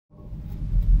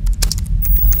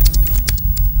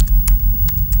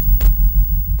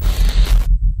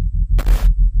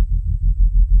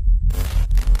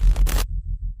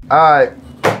All right,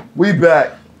 we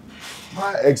back.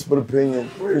 My expert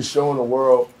opinion, greatest show in the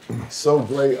world. So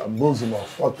great, I'm losing my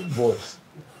fucking voice.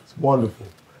 It's wonderful.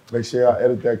 Make sure y'all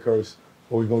edit that curse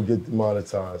or we're gonna get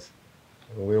demonetized.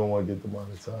 We don't wanna get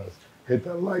demonetized. Hit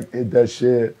that like, hit that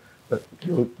share.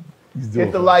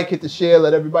 Hit the like, hit the share,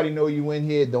 let everybody know you in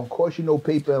here. Don't cost you no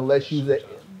paper unless you're a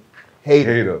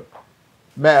hater.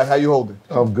 Mav, how you holding?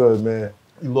 I'm good, man.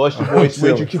 You lost your voice.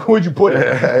 Where'd you put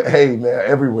it? Hey, man,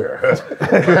 everywhere.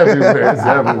 Everywhere. It's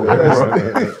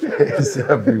everywhere. It's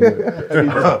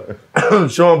everywhere.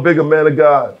 Sean Bigger, man of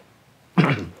God.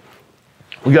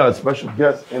 We got a special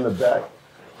guest in the back.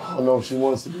 I don't know if she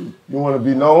wants to be. You want to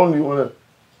be known? You want to?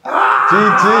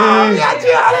 GT.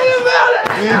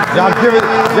 Y'all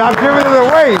giving it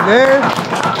away, man.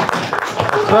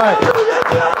 Right.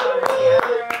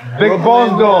 Big boss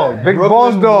dog. Big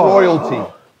boss dog. Royalty.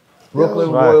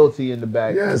 Brooklyn royalty in the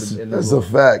back. Yes, that's a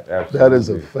fact. Absolutely. That is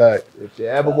a fact. If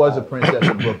there ever was a princess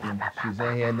of Brooklyn, she's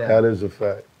in here now. That is a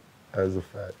fact. That is a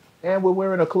fact. And we're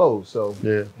wearing her clothes, so.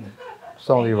 Yeah. It's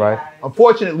only right.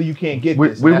 Unfortunately, you can't get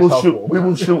this. We will shoot. We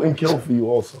will shoot and kill for you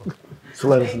also. So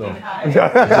let us know.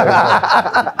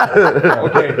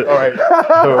 Okay, all right.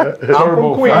 I'm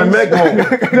from Queens. I we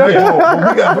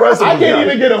got the rest of us. I can't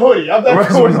even get a hoodie. I'm not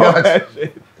going on that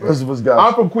shit. Rest of us got.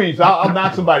 I'm from Queens. So I'll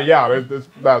knock somebody out. That's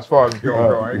about as far as it's going to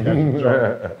go. I ain't catching the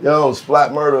joke. Yo,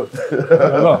 Splat Murder.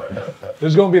 Look,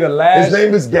 there's gonna be the last. His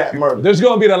name is Gat Murder. There's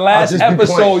gonna be the last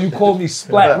episode you call me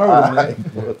Splat Murder, man.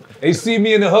 They see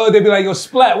me in the hood, they be like, yo,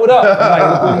 Splat, what up?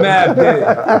 I'm like, look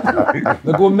what Mav did.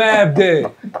 Look what Mav did.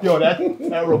 Yo, that's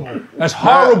terrible. That's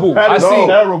horrible. That is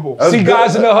terrible. See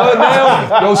guys in the hood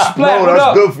now, yo, Splat, what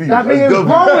up? That's good for you. I mean, it's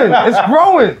growing. It's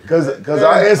growing. Because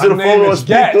I answer the phone on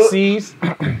Gat, sees.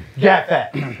 Gat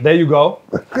Fat. There you go.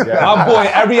 My boy,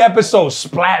 every episode,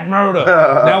 Splat Murder.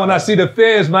 Now when I see the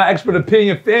fans, my expert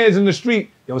opinion fans in the street,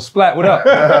 yo, Splat, what up?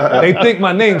 They think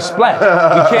my name's Splat. You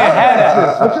can't have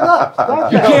that. Switch it up.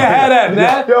 You can't have that,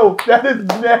 man. Yo, that is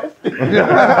nasty.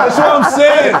 That's what I'm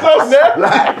saying. So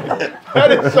nasty.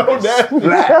 That is so nasty.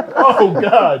 Oh,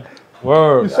 God.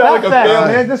 Word. You sound like a failed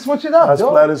man. Just switch it up,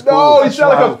 Splat is cool. No, you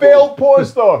sound like a failed porn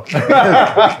star.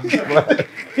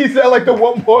 He sound like the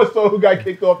one porn star who got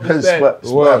kicked off the set.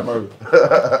 Splat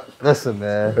Murder. Listen,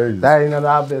 man. That ain't none of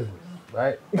our business,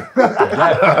 right?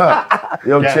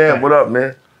 Yo, Champ, what up,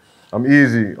 man? I'm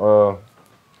easy.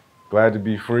 Glad to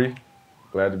be free.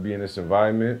 Glad to be in this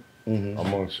environment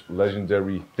amongst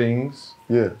legendary things.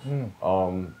 Yeah.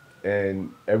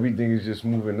 And everything is just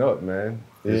moving up, man.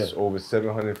 It's over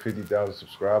 750,000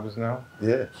 subscribers now.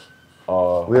 Yeah.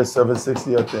 We're at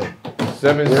 760, I think.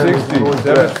 760. You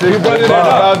running it up.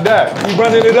 About that. You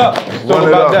running it up. Run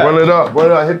it up, run it up, run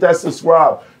it up. Hit that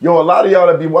subscribe. Yo, a lot of y'all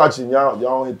that be watching, y'all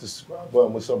don't hit the subscribe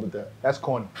button. What's up with that? That's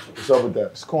corny. What's up with that?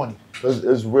 It's corny.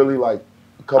 It's really like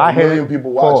a couple million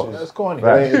people watching. That's corny.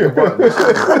 They ain't hit the button.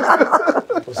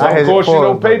 Don't cost you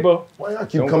no paper. Why y'all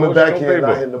keep coming back here and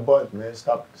not hitting the button, man?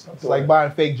 Stop It's like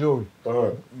buying fake jewelry.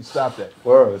 Word. You stop that.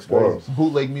 Word, it's crazy. It's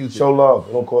bootleg music. Show love.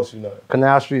 It don't cost you nothing.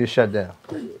 Canal Street is shut down.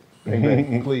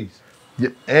 Please. Yeah,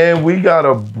 and we got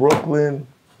a Brooklyn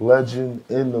legend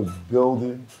in the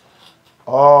building.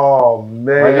 Oh,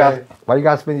 man. Why you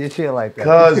gotta spin your chin like that?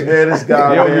 Cuz, man, this guy,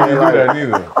 He don't man, even do that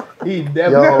neither. He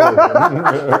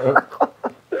never.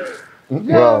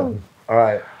 Bro, all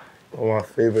right. One of my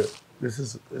favorite. This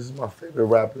is my favorite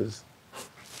rapper's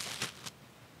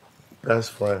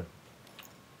best friend.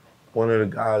 One of the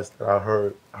guys that I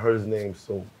heard his name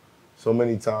so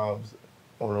many times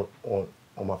on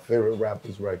my favorite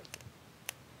rapper's record.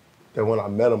 That when I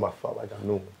met him, I felt like I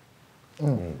knew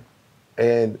him.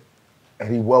 And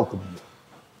he welcomed me.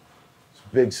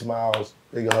 Big smiles,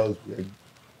 big hugs,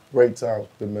 great times,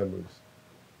 good memories.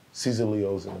 Caesar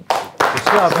Leo's in the building. What's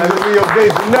up, man? Caesar Leo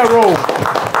David Nero.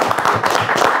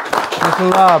 Push some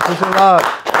love, push some love.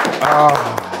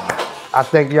 I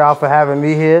thank y'all for having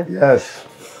me here. Yes.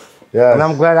 Yes. And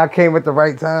I'm glad I came at the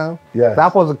right time. Yes. I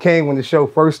supposed to came when the show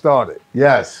first started.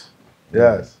 Yes.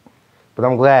 Yes. But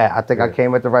I'm glad. I think I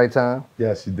came at the right time.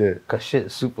 Yes, you did. Cause shit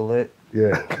is super lit.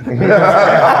 Yeah. You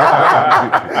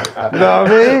know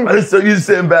what I mean? So you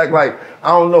sitting back like, I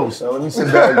don't know, son. Let me sit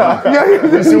back.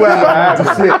 Let me see what happened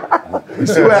with this shit. Let me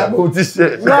see what happened with this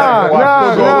shit.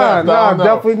 Nah,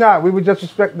 definitely not. We were just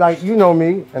respect, like, you know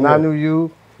me, and I knew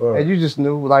you. And you just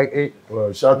knew, like, it.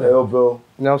 Shout out to Ill Bill.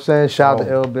 You know what I'm saying? Shout out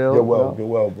to Ill Bill. Get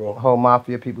well, bro. Whole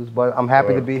mafia people's, but I'm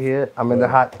happy to be here. I'm in the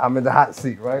hot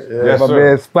seat, right? Yeah. Yes, my sir.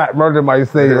 man Splat Murder might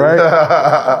say, right?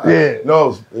 Yeah.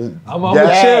 No, I'm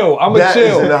gonna chill. I'm gonna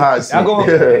chill. In the hot seat. I'm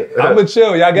gonna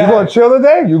chill. Y'all got You gonna chill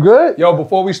today? You good? Yo,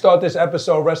 before we start this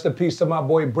episode, rest in peace to my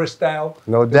boy Bristow.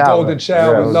 No the doubt. Golden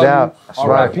Child. Yeah, We no love doubt. you. That's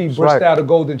R.I.P. right. Bristow, That's the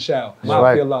Golden Child. That's Mafia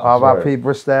right. love. R.I.P.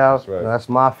 Bristow. That's right. That's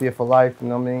mafia for life. You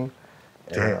know what I mean?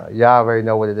 Y'all already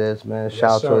know what it is, man.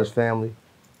 Shout out to sir. his family.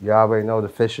 Y'all already know the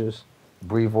Fishers,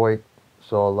 Brevoort.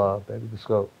 It's all love, baby. Let's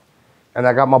go. And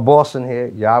I got my boss in here.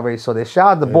 Y'all already saw this.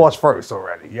 Shout out the boss first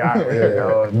already. Y'all already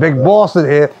know. Big boss in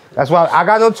here. That's why I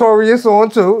got Notorious on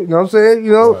too. You know what I'm saying?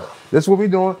 You know, this is what we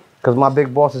doing. Because my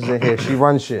big boss is in here. She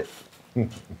runs shit.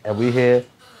 And we here.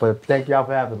 But thank y'all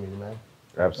for having me, man.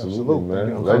 Absolutely, man.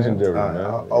 You know what I'm saying? Legendary, I man.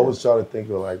 always try to think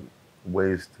of like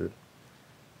ways to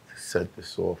set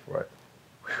this off right.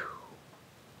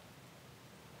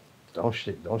 Don't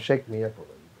shake me up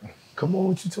already. Come on,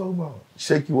 what you talking about?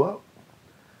 Shake you up?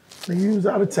 Nigga, you was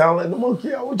out of town letting the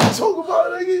monkey out. What you talking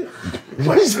about, nigga?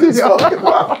 What you talking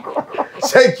about?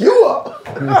 Shake you up.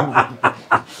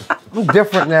 I'm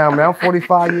different now, man. I'm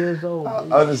 45 years old. I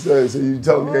understand. So you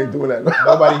tell me you ain't doing that.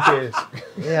 Nobody cares.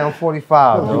 Yeah, I'm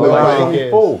 45. Nobody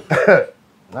cares.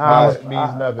 Nah,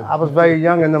 means nothing. I was very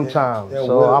young in them times, Yeah,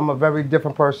 so well- I'm a very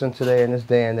different person today in this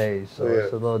day and age. So Yeah.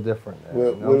 it's a little different. Now, Where,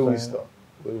 you know where do what we I'm saying? start?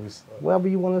 Where do we start? Whatever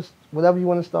you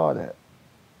want to start at.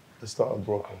 Let's start in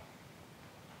Brooklyn.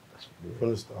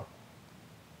 From the start.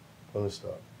 From the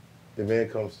start. The man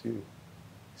comes to you,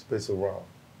 spits around.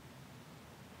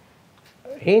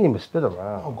 He ain't even spit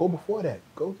around. Oh, go before that.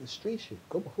 Go to the street shit.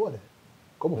 Go before that.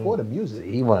 Go before the music.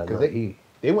 He wanted to.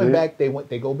 They went back. They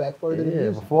go back further than Yeah,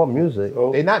 music. before music.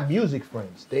 So, They're not music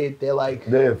friends. They're like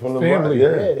yeah, from the Family. Yeah.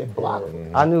 they're blocked.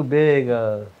 I knew Big.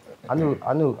 I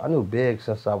knew Big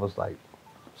since I was like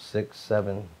 6,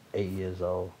 7, 8 years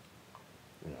old.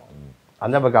 You know, I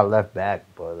never got left back,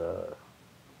 but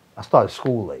I started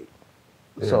school late.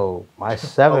 So my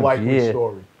 7th year,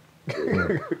 story.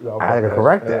 I had to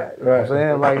correct that. You know what I'm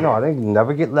saying? Like, no, I didn't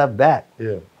never get left back.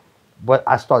 Yeah. But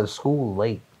I started school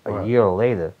late, a Right. year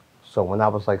later. So when I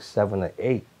was like 7 or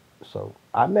 8, so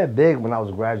I met Big when I was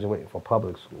graduating from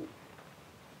public school.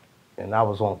 And I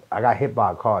got hit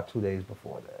by a car 2 days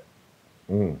before that.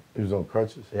 He was on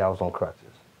crutches. Yeah, I was on crutches.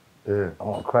 Yeah. I'm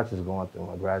on crutches going through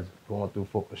going through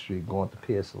Fulton Street, going to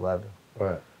PS11.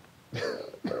 Right.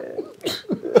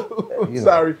 You know.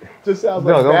 Sorry, just sounds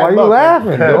like No, bad why you luck.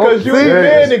 laughing? Because you See? and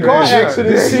man in car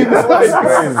accident seems like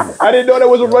I didn't know that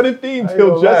was a running theme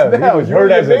till just now. He was You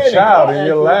hurt and as your man a in child car and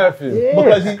you're accident. laughing. Yeah.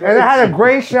 Because he- and I had a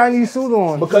gray shiny suit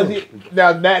on. Because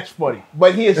now that's funny,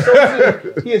 but he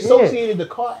associated the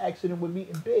car accident with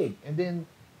meeting Big, and then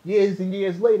years and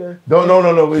years later. No. No,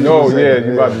 yeah,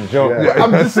 you about to jump. Yeah.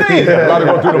 I'm just saying. You about to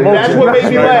go through the multiverse. That's what made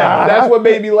me laugh. That's what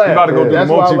made me laugh. You about to go through the That's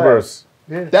why I laughed. multiverse.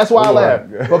 That's why I laughed.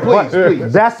 But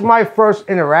please. That's my first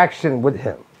interaction with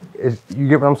him. You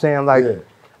get what I'm saying? Like, Yeah.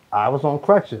 I was on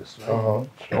crutches, right?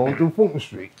 Going through Fulton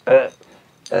Street.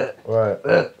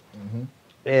 Right.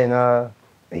 And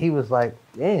he was like,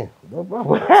 "Damn,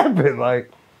 what happened?"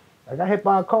 Like, I got hit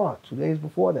by a car 2 days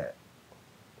before that.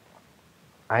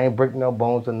 I ain't break no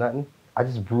bones or nothing. I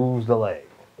just bruised the leg.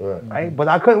 Right? But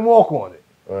I couldn't walk on it.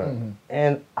 Right.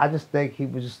 And I just think he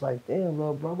was just like, "Damn,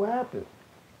 little bro, what happened?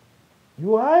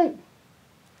 You all right?"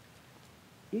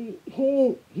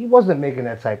 He wasn't making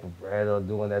that type of bread or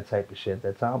doing that type of shit at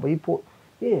that time, but he put,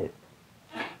 yeah,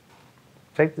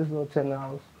 take this little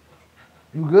 $10.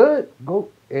 You good? Go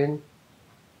in.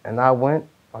 And I went.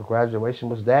 My graduation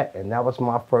was that, and that was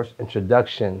my first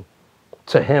introduction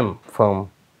to him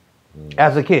from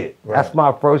as a kid. Right. That's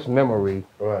my first memory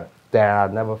Right. that I'll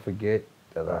never forget.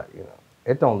 That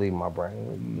it don't leave my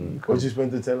brain. What'd you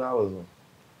spend the $10 on?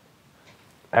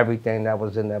 Everything that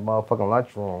was in that motherfucking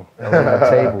lunchroom, on that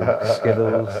table,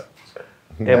 Skittles,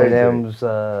 M&M's,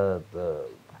 the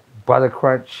Butter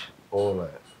Crunch, All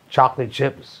that. chocolate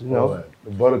chips, you All know. that.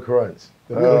 The butter crunch.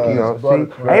 You know,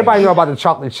 see, everybody know about the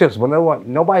chocolate chips, but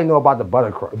nobody know about the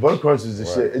Butter Crunch. The butter crunch is the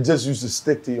shit. It just used to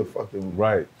stick to your fucking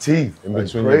teeth. In like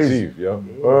between crazy. your teeth, yo.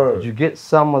 Word. Did you get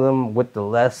some of them with the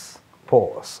less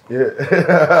pause? Yeah.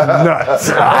 Nuts.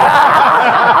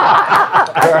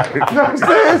 You know what I'm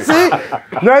saying? See?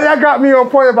 Now that got me on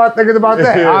point about thinking about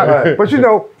that. But you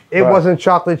know, it wasn't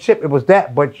chocolate chip, it was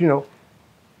that, but you know,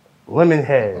 lemon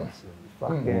heads, and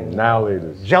fucking Now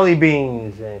laters. jelly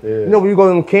beans, and you know when you go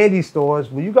to them candy stores,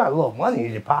 when you got a little money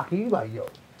in your pocket, you like, yo,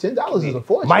 $10 is a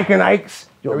fortune. Mike and Ike's,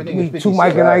 yo, Everything give is me 50 2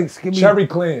 Mike and cents. Ike's, give me Cherry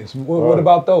cleanse. What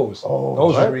about those? Oh,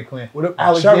 those Cherry clean. What,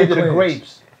 Alexander cherry the cleanse.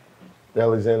 grapes.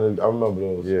 Alexander, I remember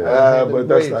those. Yeah. But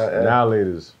that's not. Now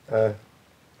laters.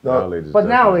 No. But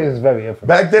now it's very infamous.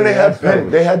 Back then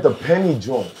they had the penny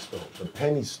joints though, the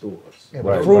penny stores. Yeah,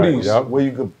 Right, Fruities. Yep. Where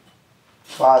you could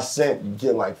 5 cents, you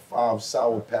get like 5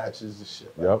 sour patches and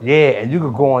shit. Yep. Yeah, and you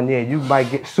could go on there. You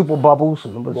might get super bubbles.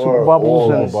 Remember super Word, bubbles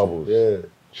all and those. Bubbles. Yeah.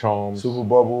 Charms. Super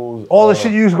bubbles. all the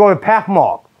shit you used to go to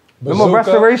Pathmark. Remember Bazooka.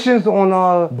 restorations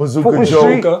on Bazooka Fulton Joe.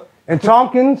 Street Bazooka. and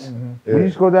Tompkins? Yeah. We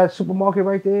used to go to that supermarket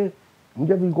right there.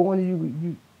 Whenever you go in there,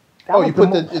 you that Oh, was you the put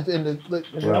mo- it in the.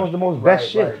 that was the most best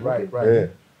shit. Right. Yeah.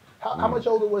 How much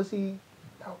older was he?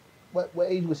 What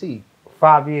age was he?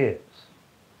 5 years.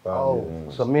 Oh,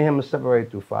 So me and him were separated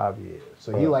through 5 years.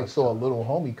 so he like saw a little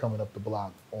homie coming up the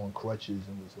block on crutches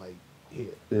and was like,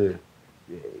 here. Yeah.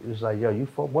 Yeah, he was like, yo, you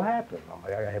what happened? I'm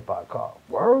like, I got hit by a car.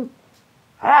 Word?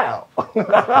 How?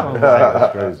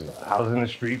 That's crazy. I was in the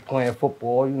street playing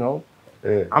football, you know.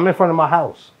 Yeah. I'm in front of my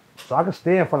house. So I can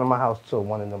stay in front of my house till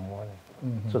 1 in the morning,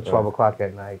 till 12 o'clock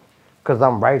at night. Because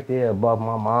I'm right there above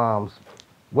my mom's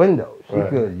window. She Right.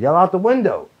 could yell out the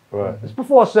window. Right. It's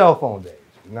before cell phone days.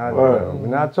 Right. We're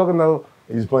not talking no.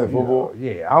 He was playing football.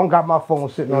 Yeah, I don't got my phone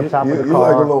sitting on top of the You car.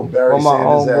 like a little Barry on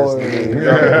my Sanders ass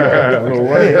homeboy.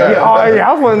 nigga.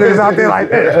 I was one of the niggas out there like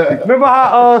this. Remember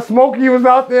how Smokey was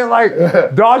out there like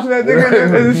dodging that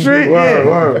nigga in the street?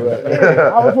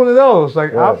 Yeah, I was one of those,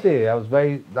 like out there. I was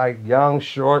very like young,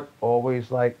 short,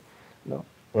 always like, you know,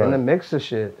 in the mix of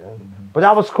shit. But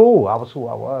I was cool. I was who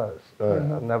I was.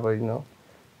 I never, you know,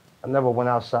 I never went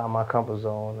outside my comfort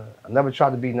zone. I never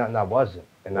tried to be nothing I wasn't.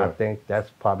 And I think that's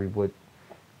probably what,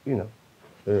 you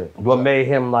know, what made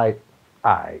him like,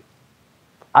 all right,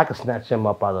 I could snatch him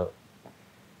up out of,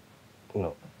 you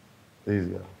know,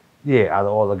 Easy. yeah, out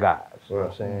of all the guys. You know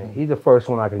what I'm saying? He's the first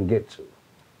one I can get to.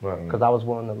 Right. Because I was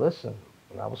willing to listen.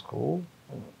 And I was cool.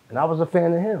 And I was a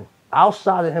fan of him.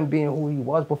 Outside of him being who he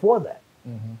was before that.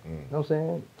 You know what I'm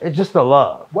saying? It's just the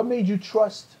love. What made you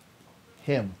trust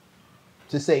him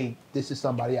to say this is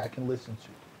somebody I can listen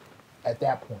to at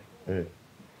that point? Yeah.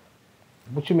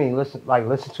 What you mean? Listen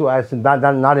to as in,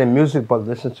 not in music, but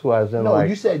listen to as in No, like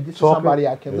you said this talking? is somebody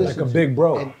I can listen to. Like a big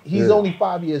bro. And he's only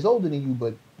 5 years older than you,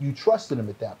 but you trusted him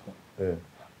at that point.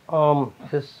 Yeah.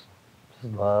 His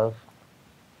love.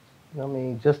 You know what I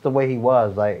mean? Just the way he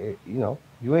was. Like, you know,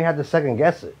 you ain't had to second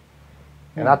guess it.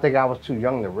 And I think I was too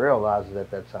young to realize it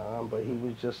at that time, but he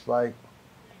was just like,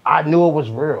 I knew it was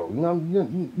real. You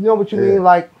know what you mean?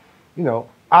 Like, you know,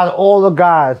 out of all the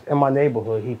guys in my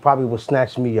neighborhood, he probably would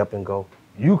snatch me up and go,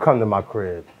 you come to my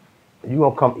crib, you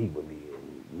gonna come eat with me.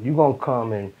 You gonna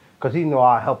come and, cause he know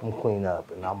I'll help him clean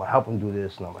up and I'm gonna help him do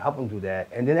this and I'm gonna help him do that.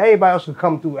 And then everybody else would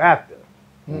come through after.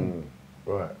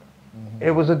 Right.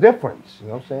 It was a difference, you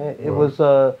know what I'm saying? It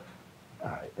was,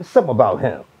 it's something about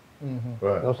him. Right. You know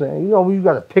what I'm saying? You know, when you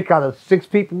got to pick out of 6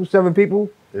 people, 7 people,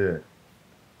 Yeah.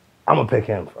 I'm going to pick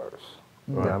him first.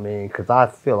 You know Right. what I mean? Because I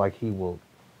feel like he will,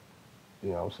 you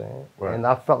know what I'm saying? Right. And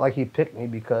I felt like he picked me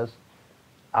because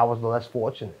I was the less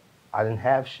fortunate. I didn't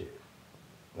have shit.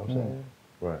 You know what I'm saying?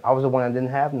 Right. I was the one that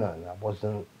didn't have nothing. I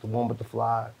wasn't the one with the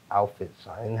fly outfits.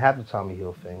 I didn't have the Tommy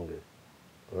Hilfiger.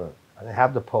 Right. I didn't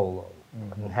have the polo.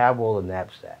 I didn't have all the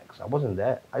knapsacks. I wasn't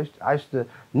that. I used to,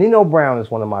 Nino Brown is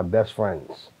one of my best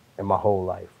friends in my whole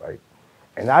life, right?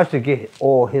 And I used to get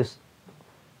all his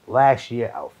last year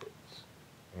outfits.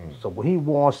 So when he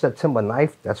wore on September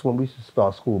 9th, that's when we used to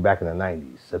start school back in the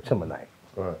 90s, September 9th.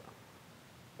 Right.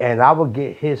 And I would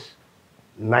get his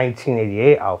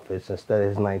 1988 outfits instead of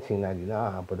his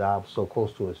 1999, but I was so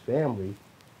close to his family,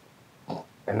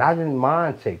 and I didn't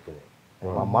mind taking it.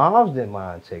 My moms didn't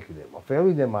mind taking it. My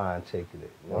family didn't mind taking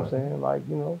it. You know what I'm saying? Like,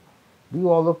 you know, we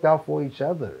all looked out for each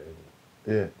other.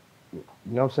 And, Yeah. you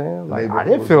know what I'm saying? Like, I Neighborhood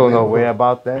didn't was feel no neighborhood. way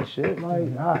about that shit.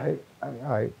 Like, all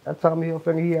right. That Tommy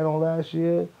Hilfiger he had on last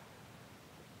year,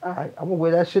 all right, I'm gonna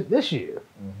wear that shit this year.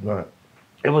 Right.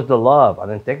 It was the love. I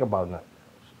didn't think about nothing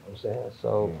else. You know what I'm saying?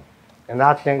 So, and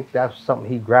I think that's something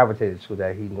he gravitated to,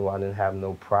 that he knew I didn't have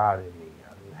no pride in me.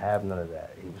 I didn't have none of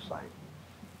that. He was like,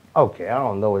 okay, I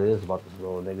don't know what it is about this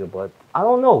little nigga, but I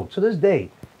don't know. To this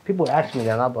day, people ask me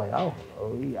that, and I'm like, I don't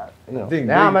know. You know, I think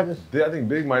now I'm at this. I think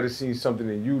Big might have seen something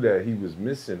in you that he was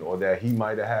missing or that he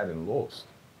might have had and lost.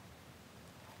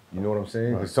 You know what I'm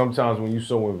saying? Because sometimes when you're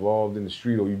so involved in the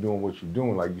street or you're doing what you're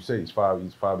doing, like you say, he's 5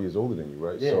 years older than you,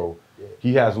 right? Yeah. So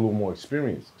he has a little more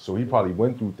experience. So he probably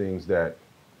went through things that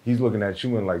he's looking at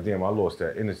you and like, damn, I lost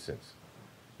that innocence.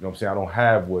 You know what I'm saying? I don't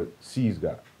have what C's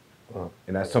got.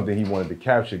 And that's something he wanted to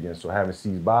capture again. So having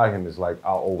C's by him is like,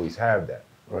 I'll always have that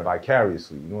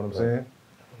vicariously. You know what I'm saying?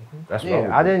 That's what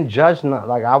Yeah, I didn't judge nothing.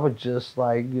 Like, I was just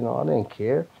like, you know, I didn't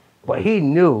care. But he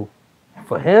knew,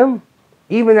 for him,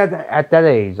 even at that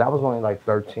age, I was only like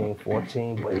 13,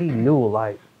 14, but he knew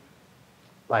like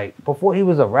before he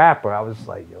was a rapper, I was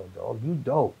like, yo, dog, you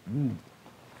dope.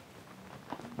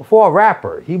 Before a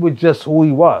rapper, he was just who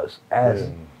he was, as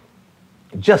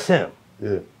just him.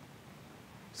 Yeah.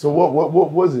 So what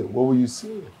was it? What were you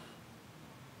seeing?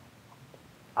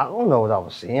 I don't know what I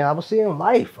was seeing. I was seeing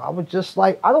life. I was just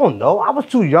like, I don't know. I was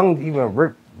too young to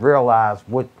even realize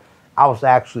what I was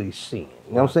actually seeing.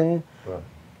 You know what I'm saying? Right.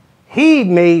 He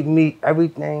made me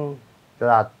everything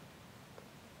that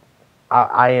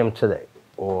I am today,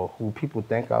 or who people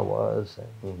think I was.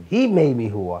 And he made me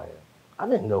who I am. I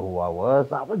didn't know who I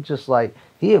was. I was just like,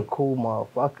 he a cool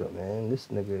motherfucker, man. This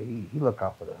nigga, he look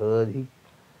out for the hood.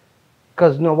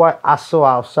 Because you know what? I saw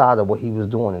outside of what he was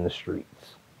doing in the streets.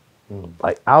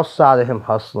 Like outside of him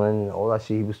hustling and all that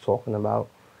shit he was talking about,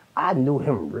 I knew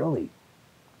him really.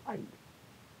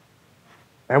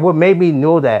 And what made me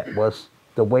know that was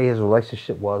the way his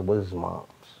relationship was with his moms.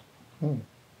 His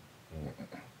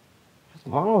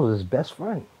mom was his best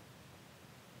friend.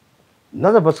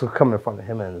 None of us could come in front of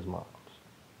him and his moms.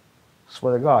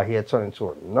 Swear to God, he had turned into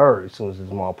a nerd as soon as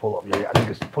his mom pulled up. Yeah, I think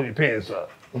it's pull your pants up.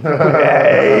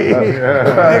 Hey,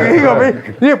 he gonna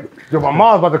be, yo, my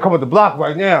mom's about to come with the block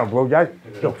right now, bro.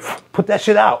 Yo, put that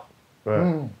shit out.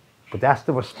 Right. But that's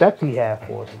the respect he had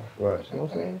for us. Right. You know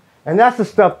what I'm saying? And that's the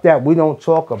stuff that we don't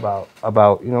talk about, you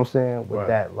know what I'm saying, with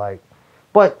that, like,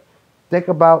 but think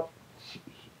about,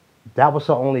 that was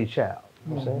her only child,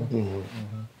 you know what I'm saying?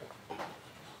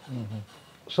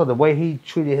 So the way he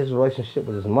treated his relationship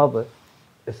with his mother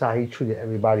is how he treated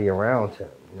everybody around him,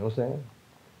 you know what I'm saying?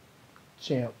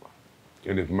 Champ.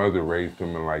 And his mother raised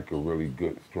him in like a really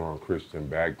good, strong Christian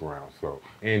background. So,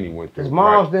 and he went to his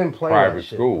moms didn't play private that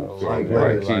shit, school. bro. So like, he,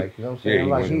 really, like, he, like, you know what I'm saying? yeah, he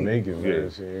Like, wasn't Making yeah.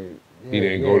 this. He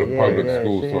didn't go to public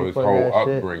school, she so didn't his play whole that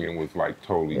shit. upbringing was like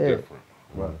totally different.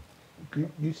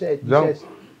 You said, Young-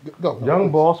 go. Young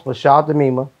boss, but shout out to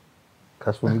Mima.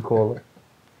 That's what we call it.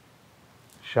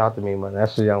 Shout out to Mima.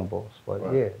 That's the young boss. But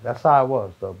yeah, that's how it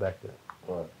was though back then.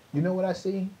 You know what I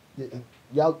see?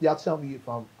 Y'all tell me if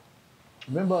I'm.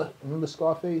 Remember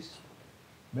Scarface?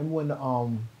 Remember when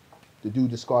the dude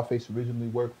that Scarface originally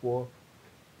worked for?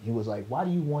 He was like, "Why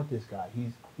do you want this guy?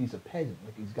 He's a peasant.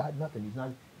 Like he's got nothing. He's not."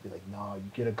 He's like, "Nah, you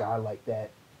get a guy like that,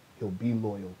 he'll be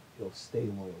loyal. He'll stay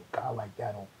loyal. A guy like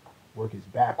that don't work his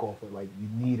back off. Like you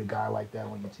need a guy like that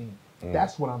on your team."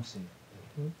 That's what I'm seeing.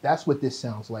 That's what this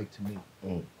sounds like to me.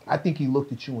 I think he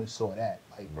looked at you and saw that.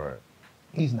 Like,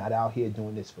 he's not out here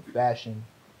doing this for fashion.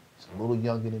 He's a little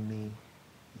younger than me.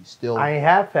 He's still. I ain't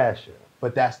have fashion.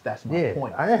 But that's my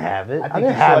point. I didn't have it. I think didn't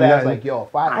he have saw that as nothing. like, yo,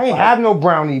 I ain't have no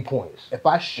brownie points. if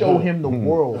I show him the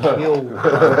world, he'll be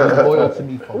loyal to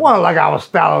me. It wasn't like I was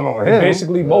styling on He him.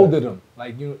 basically molded him.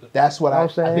 Like you. That's what I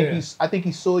saying? I think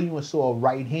he saw you and saw a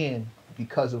right hand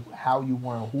because of how you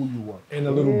were and who you were. And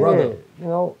the little brother. You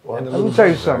know, And the let me little tell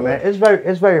you brother. something, man.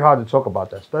 It's very hard to talk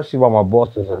about that, especially while my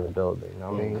boss is in the building. You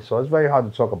know what I mean? So it's very hard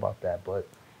to talk about that. But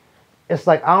it's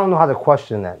like I don't know how to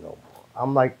question that no more.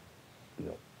 I'm like, you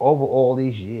know, over all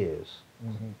these years,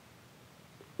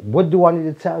 what do I need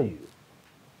to tell you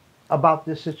about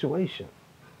this situation?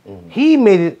 He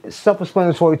made it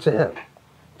self-explanatory to him,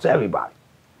 to everybody.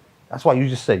 That's why you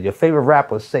just said your favorite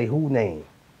rappers say who name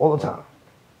all the time.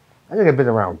 I think I've been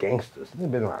around gangsters.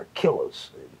 I've been around killers.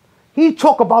 He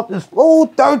talk about this little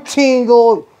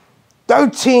 13-year-old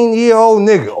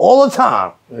nigga all the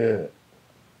time. Yeah.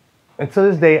 And to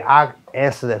this day, I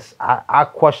answer this. I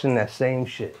question that same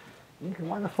shit. Nigga,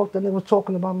 why the fuck that nigga was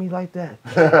talking about me like that?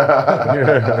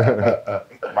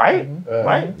 Right?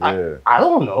 Right? Yeah. I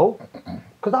don't know.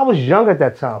 Because I was young at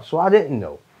that time, so I didn't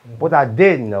know. What I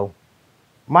did know,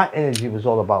 my energy was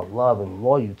all about love and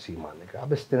loyalty, my nigga. I've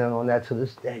been standing on that to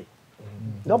this day.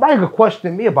 Nobody could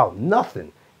question me about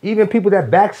nothing. Even people that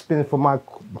backspin for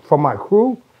my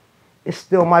crew, it's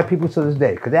still my people to this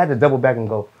day. Because they had to double back and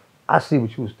go, I see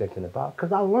what you was thinking about,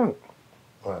 because I learned.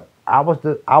 Right. I was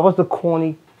the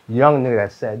corny young nigga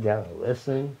that sat down and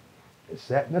listened and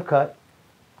sat in the cut.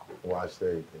 Watched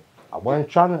everything. I wasn't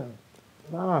trying to,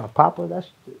 nah, Papa,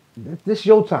 this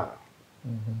your time.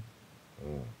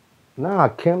 Nah,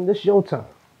 Kim, this your time.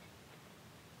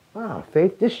 Nah,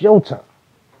 Faith, this your time.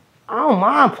 I don't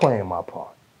mind playing my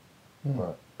part.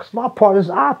 Right. Because my part is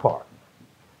our part.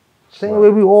 Same way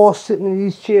we all sitting in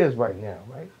these chairs right now,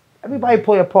 right? Everybody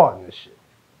play a part in this shit.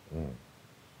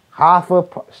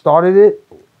 Hoffa started it,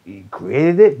 he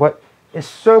created it, but it's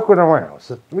circled around. It's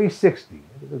a 360.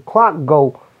 The clock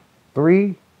go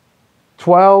 3,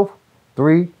 12,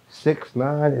 3, 6,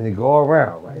 9, and it go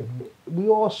around, right? We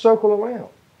all circle around.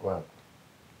 Right.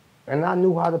 And I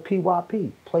knew how to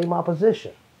PYP, play my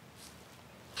position.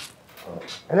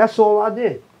 And that's all I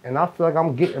did. And I feel like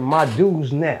I'm getting my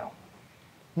dues now.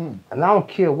 And I don't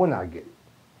care when I get it,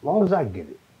 as long as I get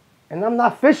it. And I'm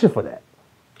not fishing for that.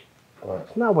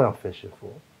 It's not what I'm fishing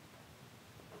for.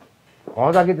 As long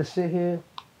as I get to sit here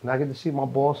and I get to see my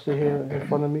boss sit here in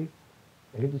front of me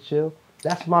and get to chill,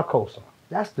 that's my cosign.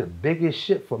 That's the biggest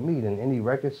shit for me than any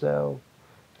record sale,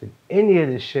 than any of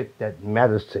this shit that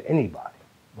matters to anybody.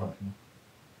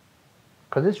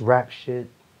 Cause this rap shit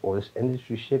or this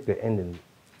industry shit could end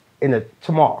in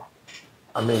tomorrow.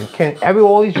 I mean, can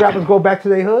all these rappers go back to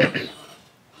their hoods?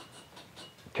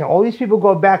 Can all these people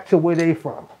go back to where they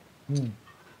from?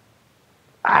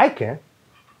 I can.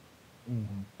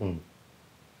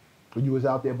 But you was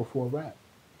out there before rap,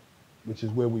 which is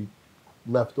where we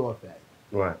left off at.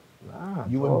 Right. Nah,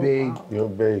 You bro, and Big, wow. You're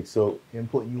big. So him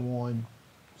putting you on,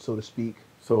 so to speak.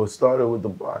 it started with the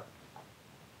block,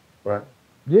 right?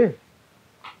 Yeah.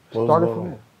 What was Started going from on?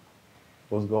 there.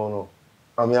 What's going on?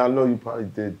 I mean, I know you probably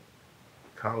did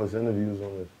countless interviews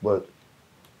on this, but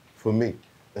for me,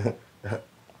 you know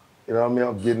what I mean?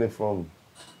 I'm getting it from.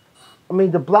 I mean,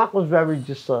 the block was very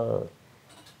just,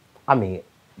 I mean,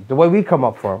 the way we come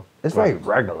up from, it's very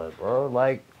regular, bro.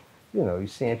 Like, you know, you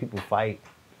seeing people fight,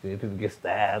 seeing people get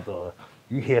stabbed, or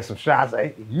you hear some shots,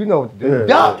 like, you know what to do. Yeah,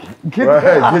 Duck! Get Right,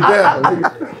 down! get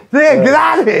down. Yeah, get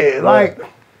out of here! Like,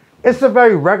 it's a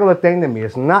very regular thing to me.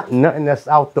 It's not nothing that's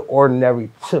out the ordinary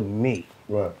to me.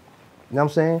 Right. You know what I'm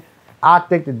saying? I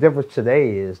think the difference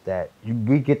today is that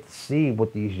we get to see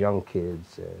what these young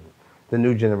kids and the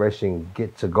new generation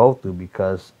get to go through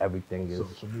because everything is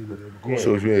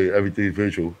So yeah, everything's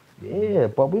virtual. yeah,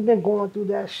 but we've been going through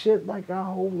that shit like our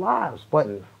whole lives. But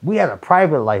we had a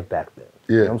private life back then.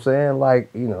 Yeah. You know what I'm saying? Like,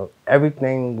 you know,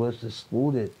 everything was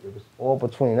excluded. It was all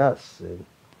between us. And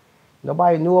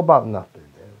nobody knew about nothing.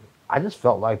 And I just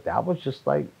felt like that was just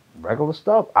like regular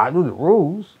stuff. I knew the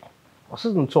rules. My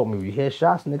sister told me, you hear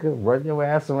shots, nigga, run your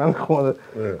ass around the corner.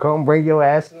 Yeah. Come bring your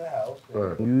ass in the house.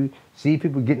 Right. You see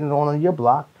people getting it on your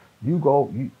block, you go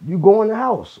in the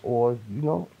house. Or, you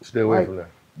know. Stay away like, from that.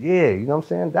 Yeah, you know what I'm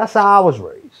saying? That's how I was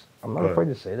raised. I'm not Right. afraid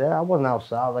to say that. I wasn't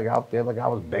outside, like out there, like I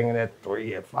was banging at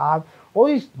 3, at 5. All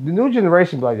these, the new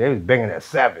generation be like, they was banging at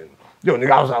 7. Yo,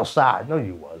 nigga, I was outside. No,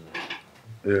 you wasn't.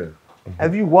 Yeah.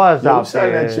 If you was Yo, out sat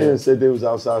in there. that chair and said they was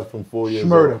outside from 4 years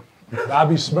Murder. old. I'll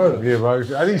be smurder. Yeah, right.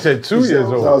 I think he said 2 He said years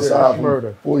he was old. outside from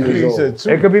Murder. 4 He years old. said 2.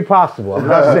 It could be possible. I'm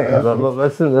not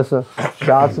saying. Listen.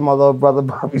 Shout out to my little brother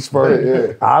Bobby Spurgeon.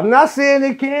 Yeah. I'm not saying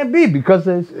it can't be because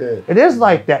it is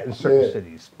like that in certain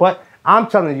cities. But I'm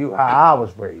telling you how I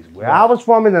was raised. Where I was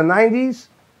from in the 90s,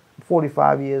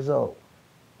 45 years old.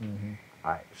 All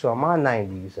right. So in my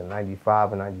 90s and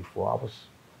 95 and 94, I was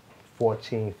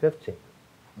 14, 15.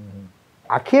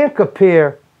 I can't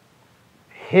compare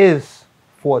his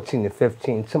 14 to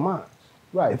 15 to mine.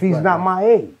 Right. If he's right, not right. my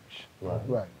age.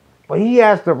 Right. But he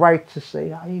has the right to say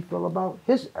how he feel about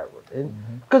his era.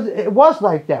 Because it was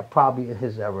like that probably in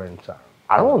his era and time.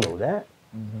 I don't know that.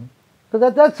 Because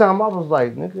at that time, I was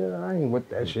like, nigga, I ain't with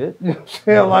that shit. You know what I'm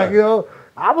saying? Like, you know,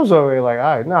 I was already like,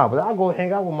 all right, nah, but I'll go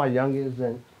hang out with my youngins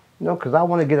and, you know, because I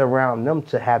want to get around them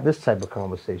to have this type of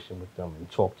conversation with them and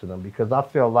talk to them because I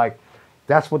feel like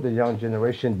that's what the young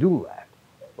generation do lack.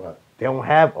 Right. They don't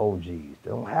have OGs. They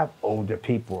don't have older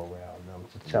people around them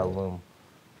to tell them.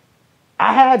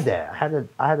 I had that.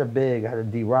 I had a Big, I had a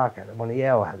D-Rock, I had a Money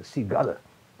L, I had a C Gutter.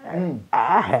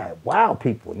 I had wild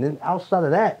people. And then outside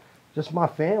of that, just my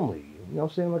family. You know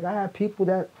what I'm saying? Like I had people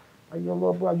that, like, yo,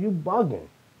 little bro, you bugging.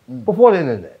 Before the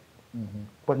internet.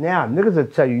 But now, niggas will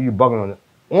tell you bugging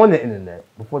on the internet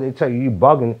before they tell you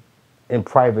bugging in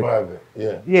private.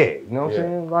 Yeah. Yeah, you know what I'm Yeah.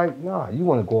 saying? Like, nah, you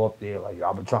want to go up there, like, yo,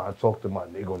 I've been trying to talk to my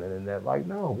nigga on the internet. Like,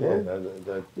 no, bro. Yeah.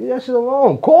 That Leave that shit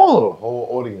alone. Call him. whole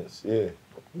audience. Yeah.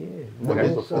 Yeah. What man,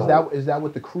 is so- that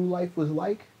what the crew life was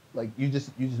like? Like you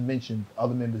just mentioned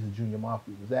other members of Junior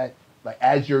Mafia. Was that like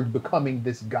as you're becoming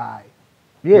this guy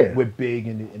Yeah. with Big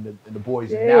and the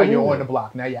boys, and Yeah, now you're yeah. on the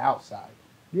block, now you're outside.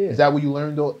 Yeah. Is that where you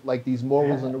learned like these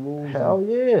morals and the rules? Hell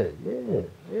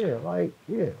yeah, like,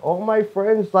 all my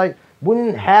friends, like, we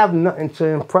didn't have nothing to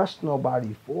impress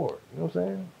nobody for it, you know what I'm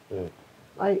saying? Yeah.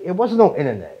 Like, it wasn't no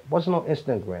internet, it wasn't no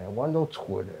Instagram, it wasn't no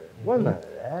Twitter, it wasn't none of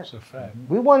that. That's a fact.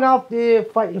 We weren't out there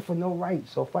fighting for no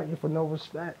rights or fighting for no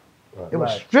respect. It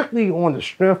was strictly on the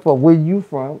strength of where you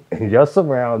from and your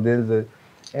surroundings,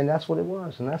 and that's what it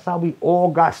was. And that's how we all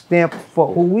got stamped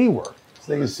for who we were. This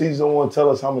nigga Caesar don't want to tell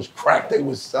us how much crack they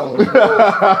was selling.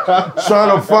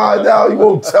 Trying to find out. You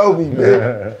won't tell me,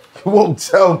 man. You won't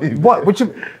tell me. What? What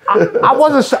you? I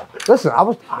wasn't. Listen, I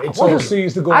was. I They told wasn't.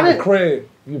 C's to go I in the didn't- crib.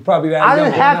 You probably that I young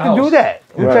didn't in the have to do house. that.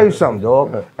 Let me tell you something,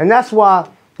 dog. And that's why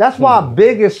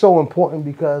Big is so important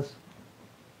because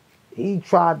he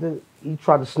tried to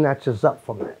snatch us up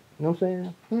from that. You know what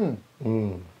I'm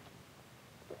saying?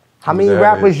 How many That is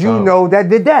rappers you tough. know that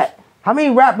did that? How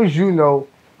many rappers you know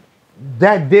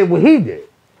that did what he did?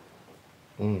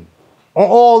 On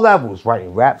all levels,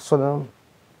 writing raps for them,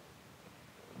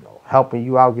 you know, helping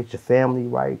you out, get your family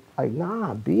right. Like,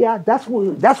 nah, B.I., that's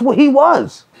what he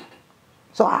was.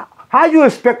 So how you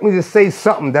expect me to say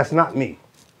something that's not me?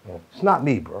 It's not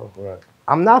me, bro. Right.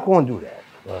 I'm not gonna do that.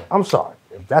 Right. I'm sorry.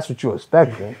 If that's what you're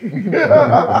expecting.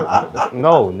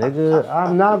 No, nigga,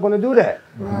 I'm not gonna do that.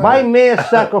 My man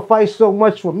sacrificed so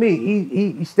much for me.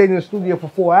 He stayed in the studio for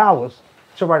 4 hours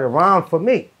to write a rhyme for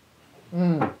me.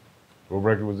 What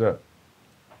record was that?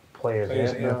 Players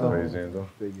Players Anthem. Praise Anthem.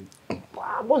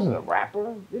 I wasn't a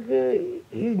rapper. Nigga,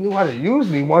 he knew how to use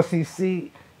me once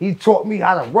he taught me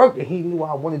how to work, and he knew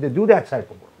I wanted to do that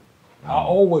type of work. How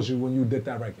old was you when you did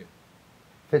that record?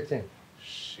 15.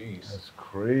 Jeez. That's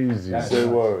crazy. Say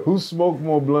word. Who smoked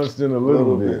more blunts than a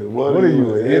little bit? What What are are you,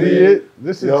 you, an an idiot?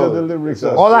 Listen Yo, to the lyrics.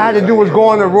 it's All I had to do was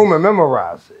go in the room and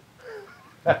memorize it.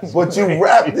 But you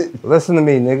rapped it. Listen to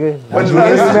me, nigga. But Did you you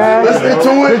hear me, man? listen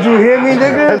to it. Did you hear me,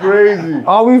 That's nigga? crazy.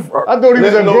 Are we? I thought he was a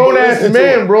Listen, no, grown but ass listen to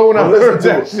man, it. bro, when I But listen heard to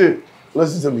that it. shit.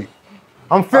 Listen to me.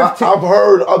 I'm 15. I've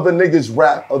heard other niggas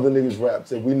rap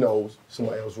that we know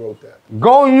somebody else wrote that.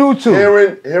 Go on YouTube.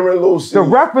 Hearing Lil C. The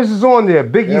reference is on there.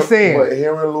 Biggie But saying.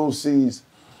 hearing Lil C's,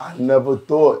 I never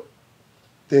thought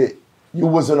that you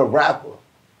wasn't a rapper.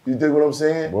 You dig what I'm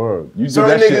saying? Word. You did Certain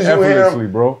that shit niggas you hear effortlessly,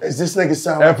 bro. Is this nigga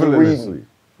sound like he Effortlessly. reading?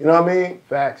 You know what I mean?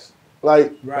 Facts.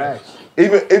 Like, Facts.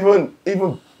 even,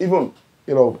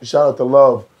 you know, shout out to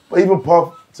Love, but even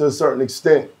Puff to a certain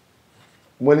extent,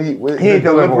 when He the ain't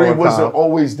deliver delivery all the wasn't time.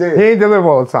 always there. He ain't deliver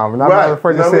all the time, and I'm Right, not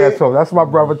afraid you to know say what I that mean? to him. That's my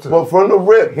brother too. But from the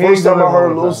rip, He ain't first time I deliver heard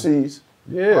all the Lil time. C's,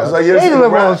 Yeah. I was like, He yeah, this ain't nigga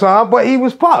deliver all the rap. time, but he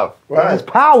was Puff. Right. His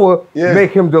power Yeah.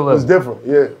 make him It was deliver. different,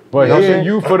 yeah. But You know what I'm hearing saying?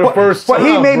 you for the first time, But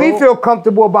he made me bro. feel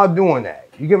comfortable about doing that.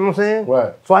 You get what I'm saying?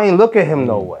 Right. So I ain't look at him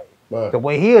no way. Right. The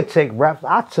way he'll take raps,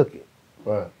 I took it.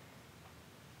 Right.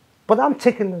 But I'm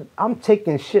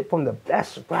taking shit from the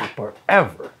best rapper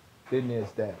ever. Then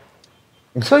there's that.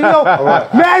 So you know,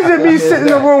 imagine me sitting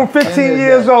in the room 15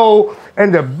 years old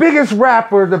and the biggest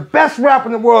rapper, the best rapper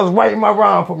in the world is writing my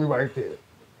rhyme for me right there.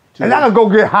 And I could go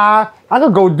get high, I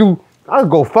could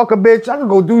go fuck a bitch, I could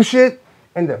go do shit.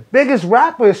 And the biggest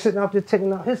rapper is sitting out there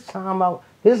taking out his time out,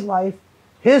 his life,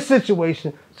 his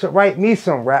situation to write me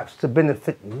some raps to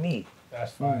benefit me.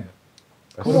 That's fine.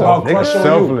 That's What about nigga Crush on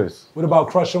selfless. You? What about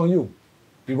Crush on You?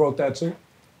 He wrote that too?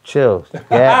 Chills.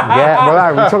 Yeah,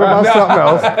 but we're talking about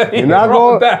something else. You're not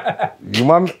wrote going. that. You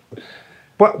might.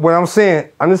 But what I'm saying,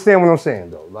 understand what I'm saying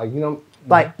though. Like, you know,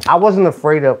 like I wasn't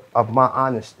afraid of my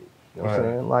honesty. You know what I'm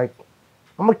saying? Like,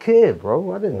 I'm a kid,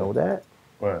 bro. I didn't know that.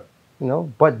 Right. You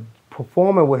know, but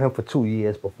performing with him for 2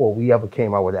 years before we ever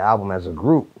came out with an album as a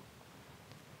group,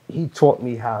 he taught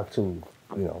me how to,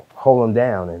 you know, hold him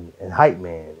down and hype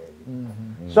man.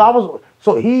 And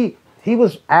so he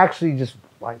was actually just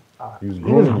like He was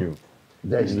grooming you.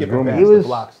 that Just he, skipping past he the was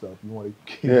block stuff. You want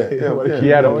to Yeah. He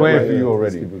had a plan for you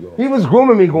already. he was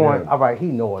grooming me, going, Yeah. all right, he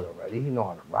know it already. He know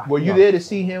how to rock. Were He you know there how to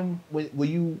see him? Were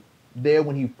you there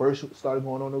when he first started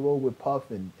going on the road with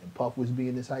Puff and Puff was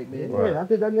being this hype man? Yeah, I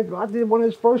did that nigga. I did one of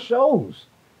his first shows.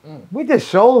 We did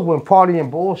shows when Party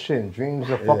and Bullshit and Dreams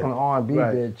of fucking R&B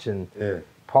Right. bitch and Yeah.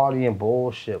 Party and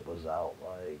Bullshit was out.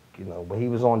 Like, you know, when he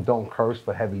was on Don't Curse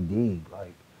for Heavy D.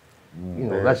 Like, you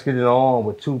know, Yeah. Let's Get It On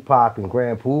with Tupac and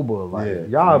Grand Poobah. Like, Yeah.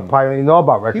 y'all probably don't know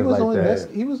about records He was like on that.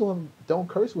 he was on Don't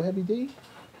Curse with Heavy D.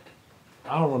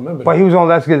 I don't remember But that. he was on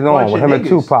Let's Get It On Bunch with of him and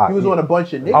niggas. Tupac. He was on a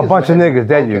bunch of niggas. A bunch with of Heavy niggas.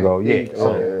 There you Okay. go. Yeah. There you go.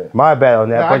 Okay. My bad on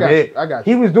that. No, I but got it, you. I got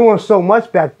he you. was doing so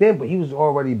much back then, but he was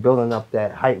already building up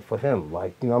that hype for him.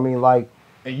 Like, you know what I mean? Like,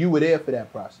 And you were there for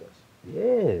that process.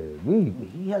 yeah,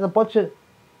 he had a bunch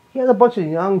of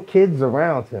young kids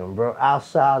around him, bro.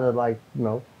 Outside of, like, you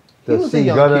know, He the was a C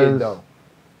young Gutters. kid though.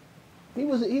 He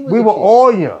was. We a were kid.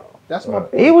 all young. That's my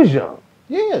point. He was young.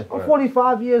 Yeah. I'm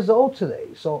 45 years old today,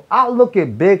 so I look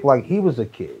at Big like he was a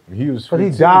kid. He was But he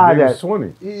 15, died Big was at-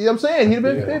 20. You know what I'm saying? He'd have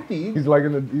been 50. He's like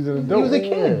he's an He adult. was a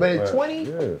kid, but at Right. 20,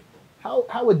 Yeah.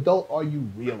 how adult are you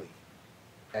really?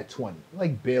 At 20,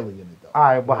 like barely an adult. All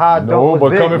right, but how No, adult was but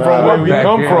Big? coming from Nah, where we back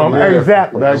come then, from, yeah.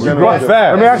 Exactly. Back then, Go it was fast.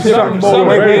 Let me ask you Different something.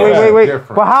 summer, Wait.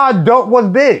 different. But how adult was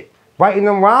Big? Writing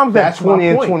them rhymes That's at my 20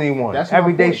 and point. 21. That's my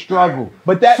Everyday point. struggle.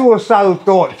 But that- suicidal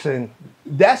thoughts, and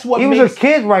That's what he was makes a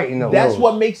kid writing those. That's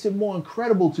what makes it more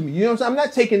incredible to me. You know what I'm saying? I'm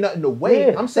not taking nothing away.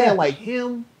 Yeah, I'm saying facts. like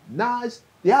him, Nas,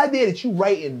 the idea that you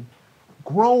writing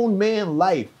grown man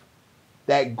life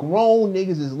that grown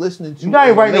niggas is listening to. You not even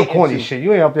and writing no relating corny to. shit.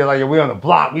 You ain't up there like, we on the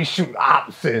block, we shoot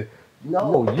ops and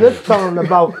No, you're telling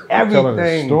about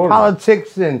everything, story.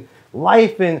 politics and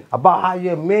life and about how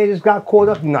your man just got caught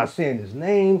up. You're not saying his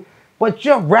name, but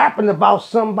you're rapping about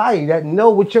somebody that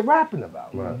know what you're rapping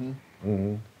about. Right.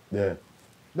 Yeah.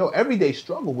 No, Everyday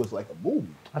Struggle was like a movie.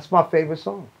 That's my favorite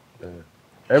song.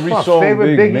 Every My song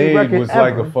favorite Big Biggie made record was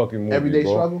like ever. a fucking movie, Everyday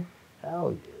bro. Struggle.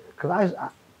 Hell yeah. Cause I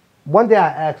one day I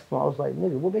asked him, I was like,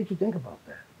 nigga, what made you think about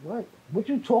that? What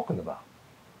you talking about?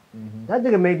 That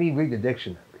nigga made me read the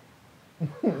dictionary.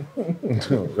 I'm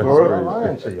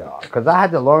lying to y'all. Cause I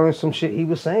had to learn some shit he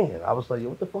was saying. I was like, yo,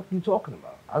 what the fuck are you talking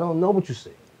about? I don't know what you're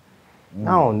saying.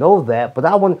 I don't know that, but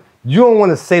you don't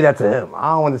want to say that to him.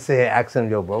 I don't want to say, ask him,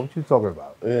 yo, bro, what you talking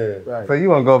about? Yeah. Right. So you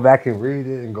want to go back and read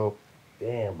it and go,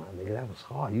 damn, my nigga, that was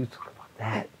hard. You talking about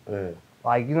that. Yeah.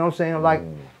 Like, you know what I'm saying? Like,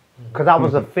 because I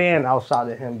was a fan outside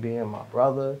of him being my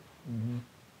brother.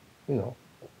 You know,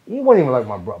 he wasn't even like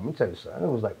my brother. Let me tell you something.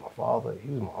 It was like my father. He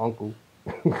was my uncle.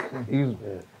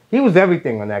 He was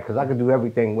everything on that because I could do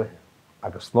everything with him. I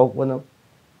could smoke with him.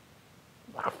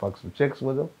 I could fuck some chicks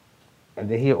with him. And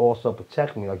then he'd also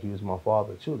protect me like he was my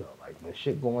father too, though. Like when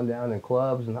shit going down in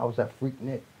clubs and I was at Freak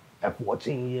Nick at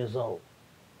 14 years old.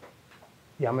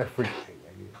 Yeah, I'm at Freak Nick,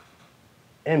 nigga.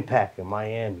 Impact in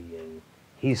Miami. And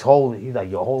he's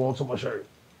like, yo, hold on to my shirt.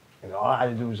 And all I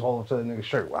had to do was hold on to the nigga's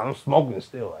shirt. Well, I'm smoking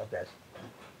still at that.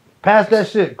 Pass that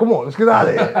shit. Come on, let's get out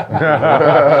of here.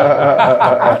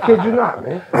 I kid you not,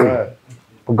 man.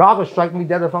 But God will strike me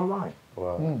dead if I'm lying.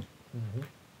 Wow.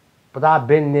 But I've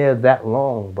been there that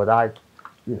long, but I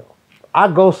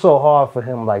go so hard for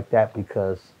him like that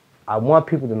because I want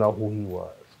people to know who he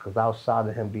was. Because outside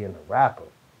of him being a rapper,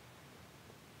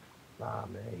 nah,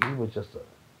 man,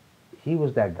 he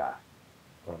was that guy.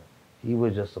 He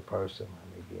was just a person,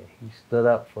 my nigga. He stood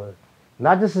up for,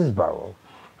 not just his borough,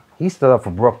 he stood up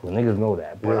for Brooklyn. Niggas know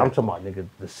that. But I'm talking about, nigga,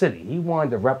 the city. He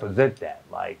wanted to represent that.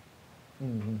 Like, you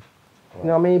know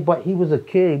what I mean? But he was a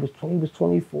kid. He was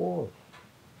 24.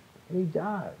 And he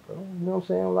died, bro. You know what I'm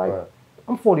saying? Like,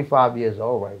 I'm 45 years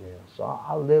old right now. So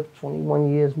I lived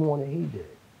 21 years more than he did.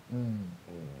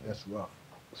 That's rough.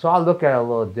 So I look at it a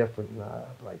little different. Now.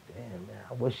 I'm like, damn, man,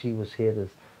 I wish he was here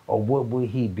or what would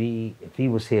he be if he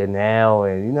was here now?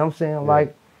 And you know what I'm saying?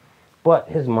 Like, but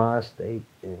his mind state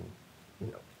and, you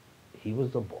know, he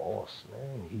was the boss,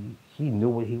 man. He knew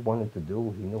what he wanted to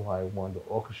do. He knew how he wanted to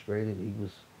orchestrate it. He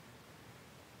was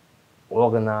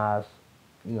organized.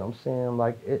 You know what I'm saying?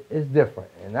 Like, it's different.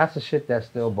 And that's the shit that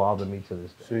still bothers me to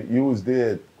this day. So you was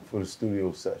there for the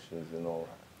studio sessions and all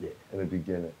that. Yeah. In the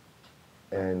beginning.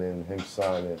 And then him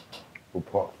signing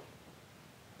with Puff.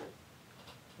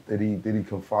 Did he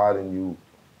confide in you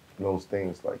those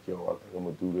things like, yo, I think I'm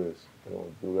gonna do this, I'm gonna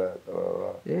do that, da, da,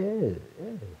 da. Yeah.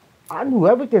 I knew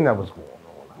everything that was going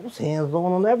on. I was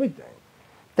hands-on on everything.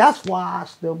 That's why I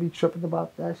still be tripping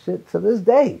about that shit to this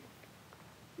day.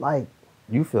 Like,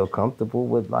 you feel comfortable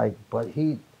with, like, but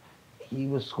he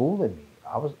was schooling me.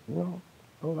 I was, you know,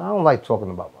 I don't like talking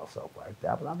about myself like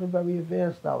that, but I've been very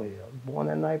advanced out here. I was born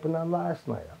that night, but not last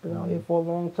night. I've been out here for a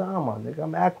long time, my nigga.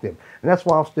 I'm active. And that's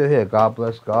why I'm still here. God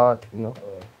bless God, you know.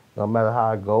 No matter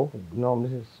how I go, you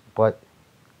know, but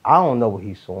I don't know what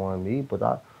he saw in me, but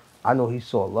I know he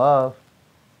saw love.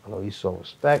 I know he saw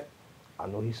respect. I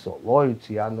know he saw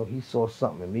loyalty. I know he saw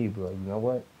something in me, bro. You know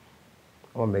what?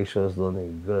 I'm gonna make sure this little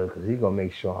nigga good, because he gonna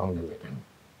make sure I'm good.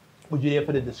 Was you there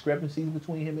for the discrepancies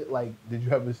between him? Like, did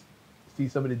you ever see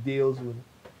some of the deals with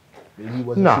that he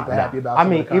wasn't super happy about? I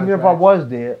mean, even if I was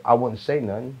there, I wouldn't say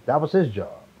nothing. That was his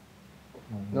job.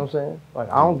 You know what I'm saying? Like,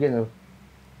 I don't get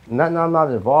nothing I'm not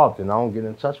involved in. I don't get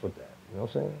in touch with that. You know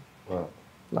what I'm saying? Right.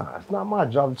 Nah, it's not my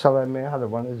job to tell that man how to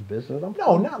run his business.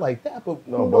 No, not like that. But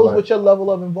No, who but knows like, what your level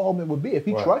of involvement would be if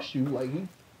he Right. trusts you? Like,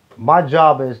 My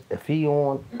job is, if he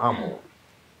on, I'm on.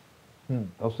 You know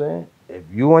what I'm saying? If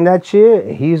you in that chair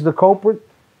and he's the culprit,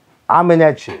 I'm in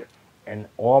that chair. And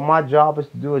all my job is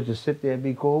to do is just sit there and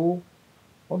be cool,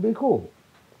 or be cool.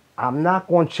 I'm not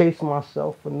going to chase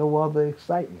myself for no other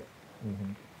excitement.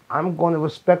 I'm going to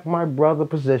respect my brother's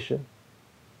position.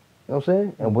 You know what I'm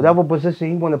saying? And whatever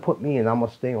position he want to put me in, I'm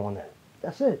going to stay on that.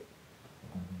 That's it.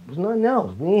 There's nothing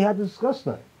else. We ain't had to discuss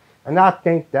nothing. And I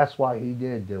think that's why he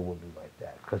did deal with me like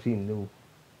that, because he knew,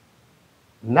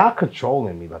 not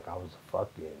controlling me like I was a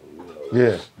fucking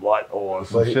slut or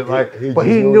some shit like that. But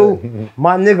he knew,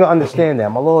 my nigga understand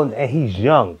that. My little, and he's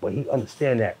young, but he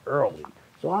understand that early.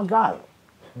 So I got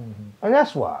him. And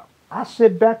that's why. I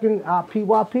sit back in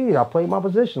PYP, I play my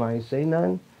position. I ain't say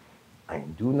nothing. I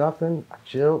ain't do nothing. I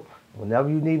chill. Whenever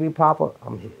you need me, Papa,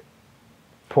 I'm here.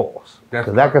 Pause. That's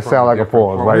Because that could from sound a like a different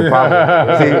pause, right?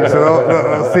 Probably. See,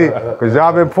 so, see, because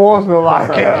y'all been pausing a lot.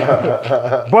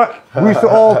 But we used to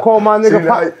all call my nigga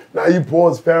Pop. Now you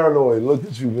pause paranoid. Look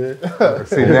at you, man.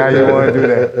 See, now you want to do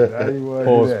that. Now you want to do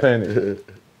Pause that.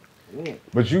 panic.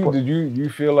 But did you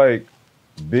feel like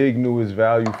Big knew his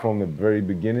value from the very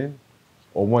beginning?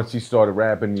 Or once he started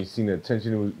rapping, you seen the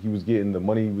attention he was getting, the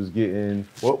money he was getting,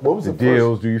 What was the the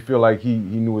deals? first? Do you feel like he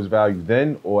knew his value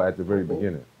then or at the very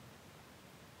beginning?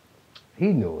 He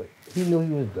knew it. He knew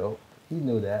he was dope. He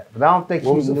knew that. But I don't think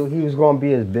What he was the- knew he was going to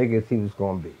be as big as he was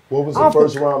going to be. What was I the don't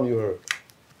first think- rhyme you heard?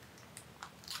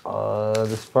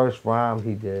 This first rhyme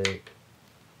he did at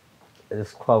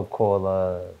this club called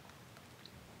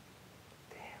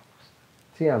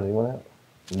Tiana, you want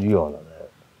that? You don't know that.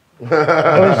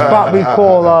 It was a spot we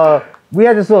called we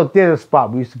had this little theater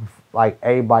spot we used to like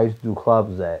everybody used to do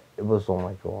clubs at. It was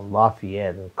on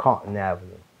Lafayette and Compton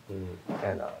Avenue.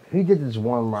 And he did this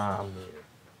one rhyme there.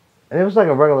 And it was like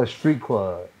a regular street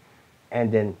club.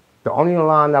 And then the only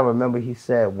line I remember he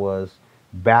said was,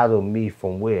 "Battle me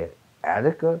from where?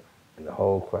 Attica?" And the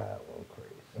whole crowd went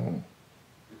crazy.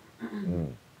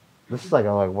 This is like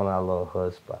one of our little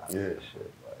hood spots. Yeah. And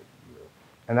shit.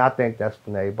 And I think that's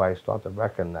when everybody started to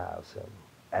recognize him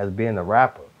as being a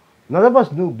rapper. None of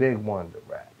us knew Big wanted to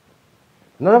rap.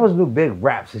 None of us knew Big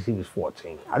rap since he was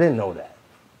 14. I didn't know that.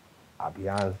 I'll be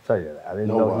honest and tell you that. I didn't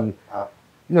know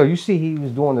he. You see he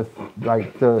was doing the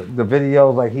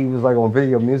videos, like he was like on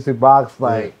Video Music Box,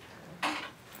 like.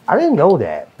 I didn't know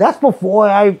that. That's before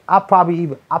I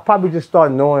probably just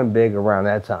started knowing Big around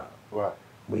that time. Right.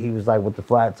 But he was like with the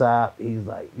flat top. He's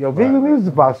like, "Yo, Video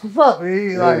Music Box, what's up?"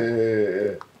 He's like,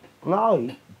 Yeah. no,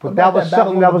 but About that was that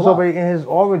something battle that on the was block. already in his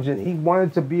origin. He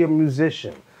wanted to be a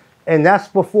musician. And that's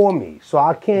before me. So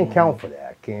I can't count for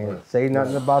that. I can't say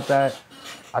nothing about that.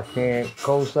 I can't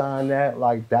co-sign that.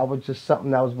 Like, that was just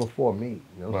something that was before me.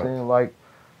 You know what I'm saying? Like,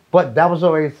 but that was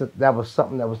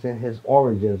something that was in his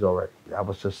origins already. That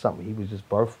was just something he was just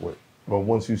birthed with. But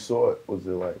once you saw it, was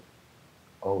it like,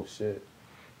 oh shit?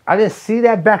 I didn't see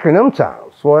that back in them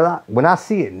times. So when I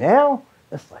see it now,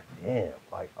 it's like, damn,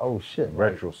 like, oh shit.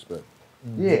 Like, Retrospect.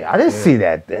 yeah, I didn't see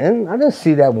that then. I didn't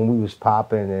see that when we was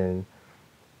popping and,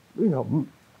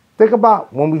 think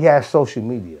about when we had social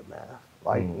media, man.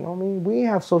 Like, you know what I mean? We didn't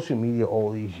have social media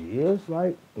all these years.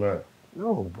 Like, Right.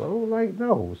 no, bro. Like,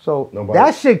 no. So Nobody-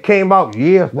 that shit came out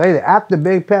years later. After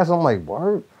Big passed, I'm like,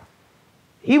 word?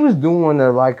 He was doing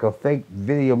a fake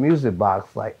Video Music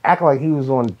Box, like, acting like he was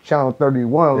on Channel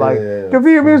 31, like, Yeah. the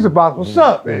Video Music Box, what's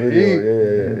up, man?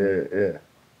 Yeah.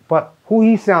 But who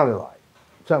he sounded like?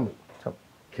 Tell me.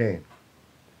 Kane.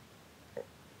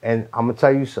 And I'm gonna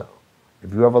tell you so.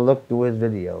 If you ever look through his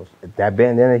videos, that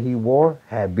bandana he wore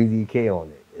had BDK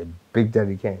on it. Big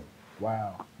Daddy Kane.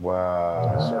 Wow.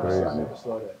 Wow, that's I crazy. never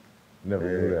saw that. Never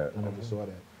knew that. I never saw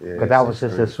that. Yeah, But that was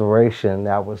his inspiration.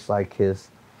 That was like his,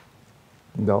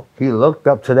 he looked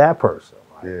up to that person.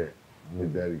 Yeah,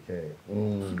 Big Daddy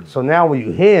Kane. So now when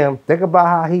you hear him, think about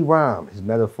how he rhymed, his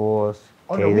metaphors.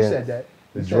 Oh no, we cadence. said that.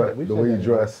 The way you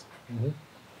dress.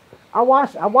 I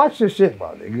watched this shit,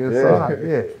 bro. Nigga. So,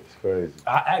 yeah. It's crazy.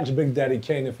 I asked Big Daddy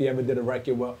Kane if he ever did a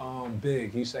record with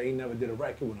Big. He said he never did a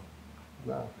record with him.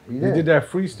 Nah, He did that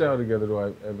freestyle together though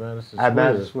at Madison Square. At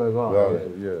Madison Square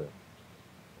Garden.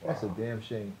 Yeah. That's a damn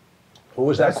shame. What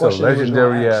was that That's a question? you was gonna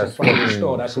legendary ask in ass front of the fucking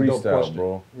store? That's a dope freestyle, question.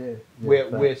 bro. Yeah.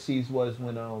 Where C's was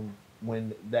when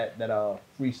that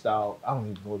freestyle, I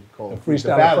don't even know what you call it. The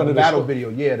freestyle in battle, front of the battle store. video,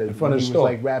 yeah. In front of when the he store.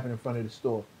 was like rapping in front of the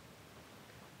store.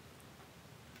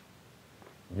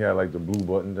 He had like the blue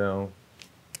button down.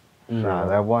 Nah,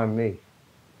 that wasn't me.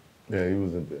 Yeah, he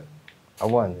wasn't there. I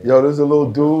wasn't there. Yo, there's a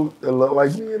little dude that looked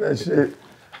like me and that shit.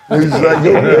 He's like,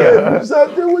 yo, man, what's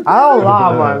out there with I don't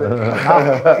lie,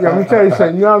 man. Let me tell you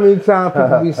something. You know how many times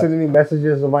people be sending me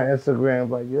messages on my Instagram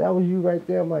like, yeah, that was you right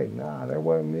there? I'm like, nah, that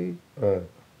wasn't me.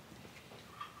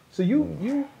 So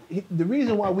the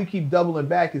reason why we keep doubling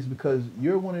back is because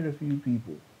you're one of the few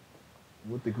people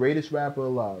with the greatest rapper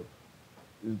alive,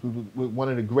 with one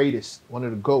of the greatest, one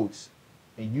of the GOATs,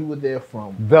 and you were there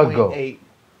from The point GOAT. A,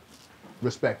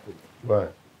 respectfully. Right.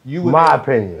 You were My there-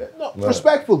 opinion. No, Right.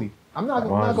 respectfully. I'm not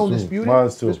Mine's going to too. dispute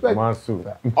Mine's it. too. Respect. Mine's too.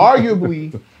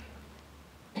 Arguably,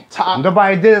 top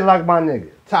Nobody did it like my nigga.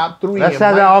 top three. Let's in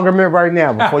have my- that argument right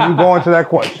now before you go into that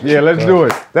question. Yeah, let's do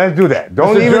it. Let's do that.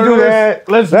 Don't Mr. even do Journalist, that.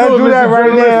 let's do do it, that Mr. right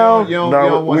Journalist. now. You don't, No, you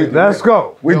don't want we- to do Let's that.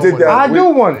 go. We You did don't that. I do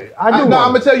want it. I do No, want I'm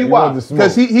it. gonna tell you You why. want the smoke.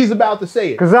 Because he's about to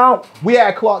say it. Cause We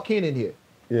had Clark Kent in here.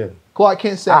 Yeah. Clark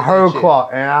Kent said I heard that shit. Clark,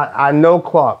 and I know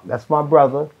Clark. That's my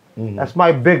brother. That's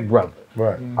my big brother.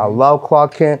 Right. I love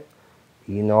Clark Kent.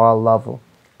 You know I love him.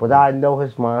 But I know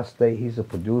his mind state. He's a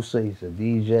producer. He's a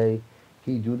DJ.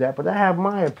 He do that. But I have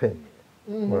my opinion.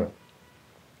 Right.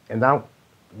 And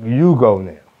you go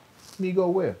now. Me go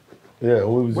where? Yeah,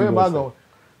 what was Where you am gonna I say? going?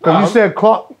 Because you said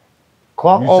Clark.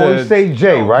 Clark You always said- say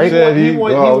Jay, right? He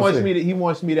wants say- me to. He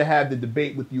wants me to have the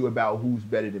debate with you about who's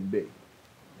better than Big.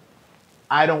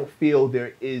 I don't feel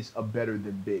there is a better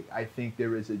than Big. I think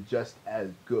there is a just as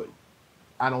good.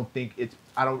 I don't think it's.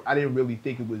 I didn't really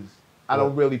think it was. I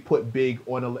don't really put Big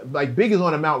on a like Big is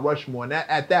on a Mount Rushmore, and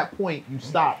at that point you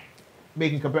stop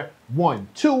making compare. 1,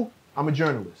 2. I'm a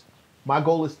journalist. My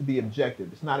goal is to be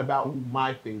objective. It's not about who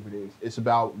my favorite is. It's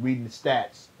about reading the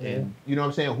stats and you know what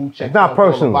I'm saying. Who checks It's not off all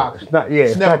the personal. boxes. It's not. Yeah,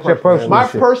 it's never not your personal My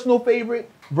shit. personal favorite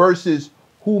versus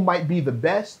who might be the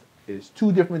best is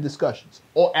two different discussions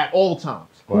at all times.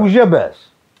 Who's your best?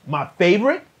 My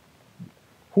favorite,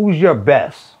 Who's your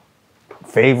best?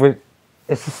 Favorite?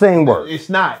 It's the same word. it's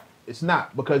not. It's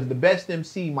not because the best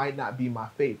MC might not be my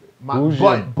favorite. Who's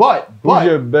But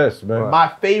your best, man? my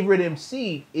favorite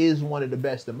MC is one of the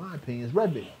best in my opinion. Is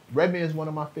Redman. Redman is one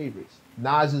of my favorites.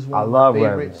 Nas is one I of love my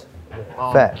favorites.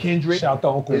 Facts. Kendrick Shout to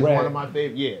Uncle is Red. one of my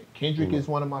favorites. Yeah, Kendrick is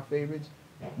one of my favorites.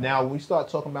 Now, when we start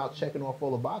talking about checking off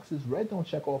all the boxes, Red don't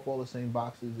check off all the same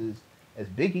boxes as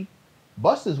Biggie.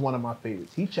 Busta's one of my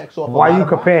favorites. He checks off. Why a lot you of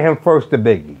compare him first to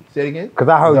Biggie? boxes. Say it again. Because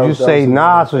I heard That you was- that say was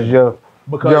Nas was your.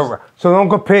 Because So don't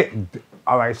compare.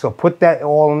 All right, so put that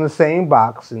all in the same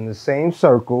box, in the same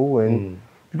circle, and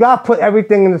you gotta put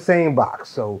everything in the same box.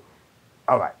 So,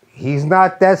 all right, he's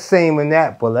not that same in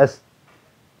that, but let's,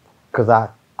 cause I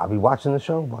be watching the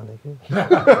show, my nigga.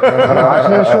 I'm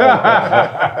watching the show.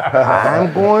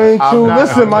 I'm going to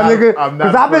listen, my nigga,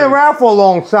 cause I've been around for a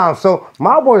long time. So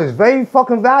my word is very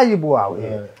fucking valuable out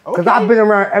here. Cause I've been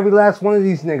around every last one of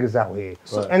these niggas out here,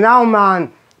 and I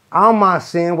don't mind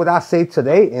saying what I say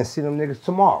today and see them niggas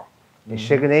tomorrow. And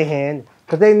shaking their hand,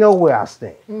 because they know where I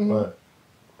stand. Right.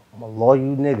 I'm a loyal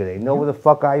nigga. They know where the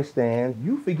fuck I stand.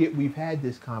 you forget we've had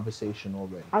this conversation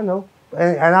already. I know.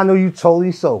 And I know you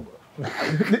totally sober.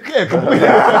 Yeah, completely.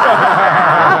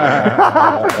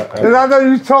 And I know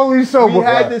you totally sober. We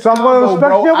had this so I'm going to combo, respect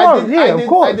bro. your I word. did- Yeah, I of did-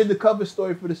 course. I did the cover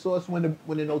story for The Source when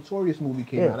the Notorious movie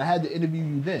came Yeah. out. I had to interview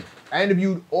you then. I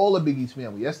interviewed all of Biggie's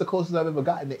family. That's the closest I've ever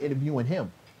gotten to interviewing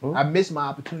him. I missed my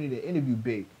opportunity to interview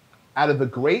Big. Out of the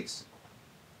greats,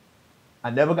 I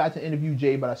never got to interview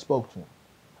Jay, but I spoke to him.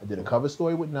 I did a cover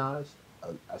story with Nas.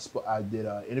 I did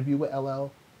an interview with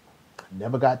LL. I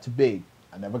never got to Big.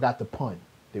 I never got to Pun.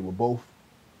 They were both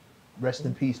rest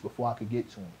in peace before I could get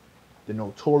to him. The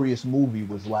Notorious movie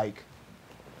was like,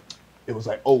 it was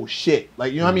like, oh shit.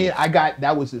 Like, you know what I mean?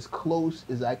 That was as close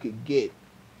as I could get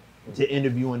to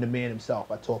interviewing the man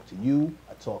himself. I talked to you.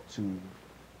 I talked to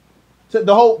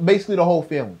basically the whole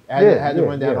family. I had to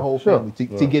run down the whole family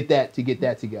to get that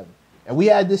together. And we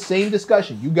had this same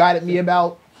discussion. You got at me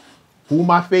about who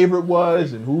my favorite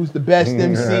was and who's the best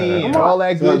MC and all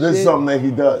that So good this is shit. something that he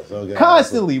does. Okay.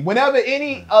 Constantly. Whenever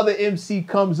any other MC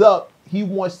comes up, he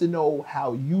wants to know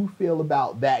how you feel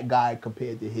about that guy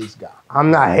compared to his guy. I'm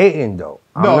not hating, though.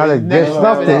 I'm No, not it's never- against it's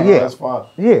never nothing. that. Yeah. That's fine.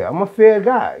 Yeah, I'm a fair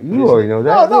guy. You already know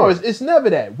that. No, Yeah. it's never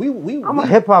that. I'm a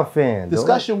hip-hop fan, though.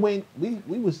 discussion when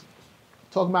we was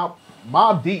talking about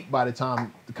Mobb Deep by the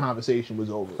time the conversation was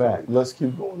over. Fact. Let's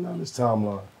keep going down this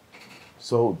timeline.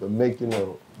 So the making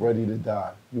of Ready to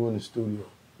Die, you in the studio,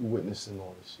 you witnessing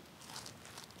all this shit.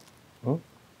 Huh?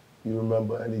 You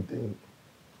remember anything,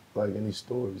 like any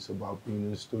stories about being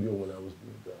in the studio when that was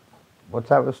being done? What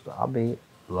type of stuff? I mean,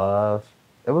 love.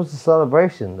 It was a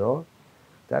celebration, though.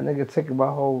 That nigga taking my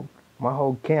whole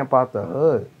camp out the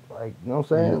hood. Like, you know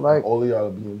what I'm saying? Like, all of y'all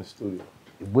be in the studio.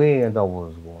 we didn't know what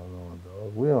was going on,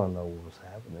 though. We don't know what was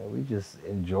happening. We just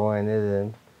enjoying it,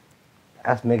 and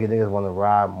that's making niggas want to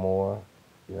ride more,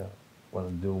 you know, want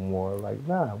to do more. Like,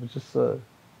 nah, it was just, you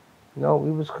know,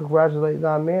 we was congratulating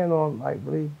our man on, like,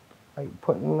 really, like,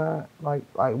 putting that, like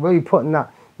really putting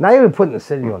out, not even putting the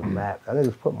city on the map. I think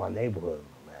it's putting my neighborhood on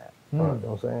the map. You know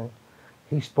what I'm saying?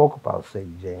 He spoke about Sadie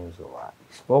James a lot.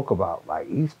 He spoke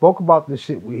about the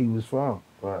shit where he was from.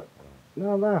 Right.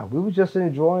 No, we were just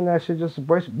enjoying that shit, just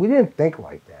embracing. We didn't think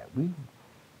like that. We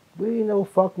ain't no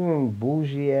fucking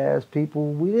bougie ass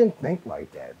people. We didn't think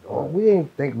like that, dog. We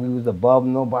didn't think we was above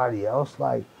nobody else.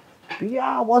 Like,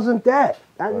 B.I. wasn't that.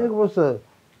 That nigga was a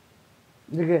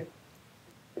nigga.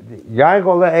 Y'all ain't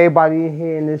gonna let everybody in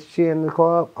here in this chair in the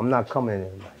club. I'm not coming in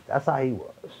tonight. That's how he was.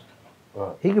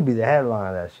 Right. He could be the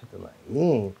headline of that shit tonight. He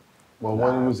ain't Well,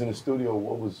 when he was in the studio,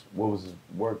 what was his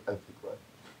work ethic like?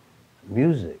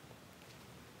 music.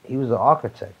 He was an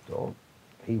architect, though.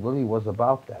 He really was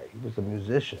about that. He was a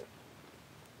musician.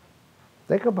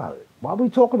 Think about it. Why are we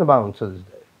talking about him to this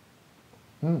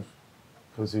day?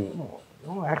 Cause he,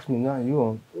 Don't ask me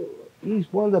nothing.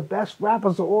 He's one of the best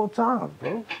rappers of all time,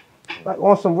 bro. Like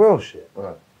on some real shit.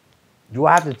 right. Do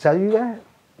I have to tell you that?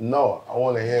 No, I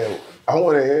want to hear. I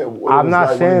want to hear. What it I'm was not like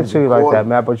when saying he it was to you like that, recording.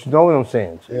 Matt, but you know what I'm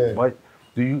saying to you. Yeah. But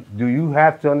do you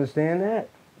have to understand that?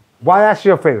 Why that's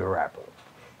your favorite rapper?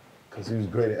 Cause he was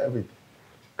great at everything.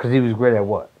 Because he was great at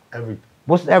what? Everything.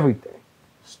 What's everything?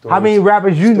 How How many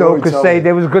rappers you know could say storytelling.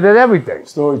 they was good at everything?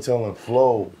 Storytelling,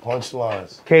 flow,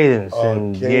 punchlines, Cadence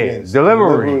and cadence,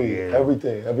 delivery,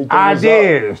 everything. Everything was up.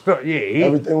 ideas.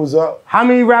 Everything was up. How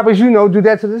many rappers you know do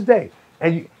that to this day?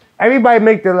 And everybody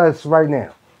make their list right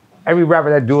now. Every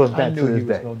rapper that do I that knew to he this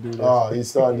was day. gonna do this. Oh, he's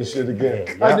starting this shit again.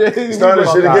 Yeah. He's starting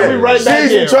this shit again. We right back See,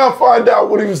 here. we trying to find out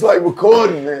what he was like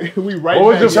recording, man. we right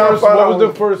What back was, the here. first, what was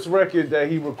the first record that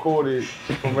he recorded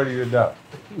from Ready to Die?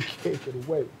 We gave it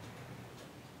away.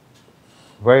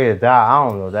 Ready to Die, I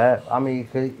don't know that. I mean,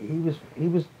 'cause he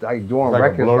was like doing Like a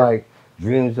records Blur? like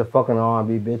Dreams of Fucking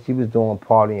R&B, bitch. He was doing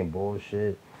Party and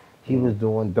Bullshit. He was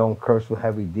doing Don't Curse with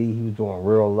Heavy D. He was doing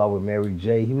Real Love with Mary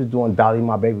J. He was doing Dolly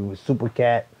My Baby with Super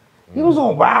Cat. He was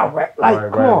on wild rap. Like,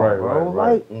 Right, come on, right, bro.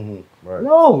 right. Like, Right.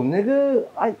 no, nigga.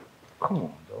 Like, come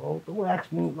on, dog. Don't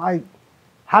ask me, like,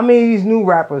 how many of these new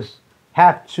rappers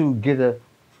have to get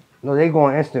no, they go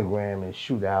on Instagram and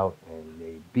shoot out and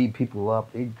they beat people up.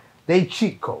 They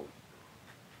cheat code.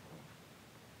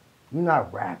 You're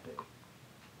not rapping.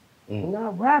 You're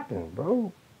not rapping,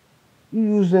 bro. You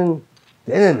using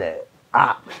the internet.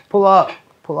 Pull up.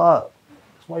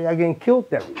 That's why y'all getting killed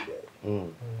every day.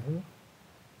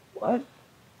 What?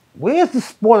 Where's the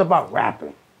sport about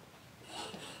rapping?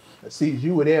 See,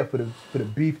 you were there for the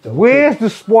beef though. Where's the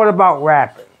sport about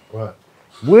rapping? Right.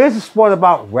 Where's the sport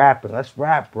about rapping? Let's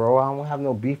rap, bro. I don't have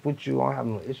no beef with you. I don't have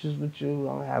no issues with you.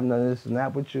 I don't have none of this and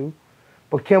that with you.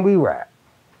 But can we rap?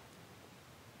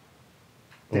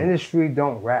 The industry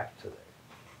don't rap today.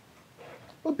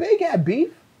 But Big had beef.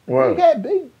 Right.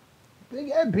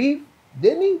 Big had beef,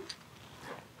 didn't he?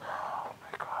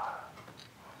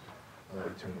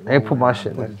 Hey, put my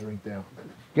shit Put the in. drink down.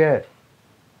 Yeah.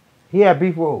 He had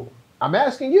beef with who? I'm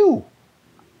asking you.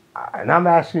 And I'm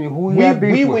asking you who he had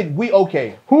beef with. We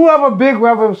okay. Whoever Big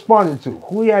Rev responded to,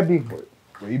 who he had beef with.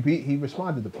 Well, he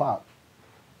responded to Pop.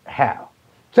 How?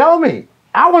 Tell me.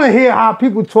 I want to hear how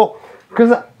people talk. Because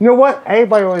you know what?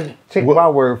 Everybody always take my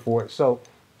word for it. So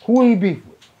who he beef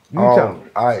with? You tell me.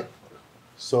 All right.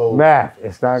 So Math.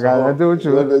 It's not got nothing to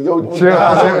do with you. Chill.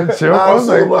 I'm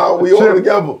saying, we all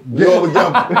together. We all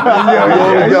together.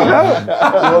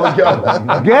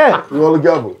 Get. We all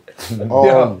together.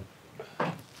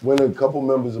 When a couple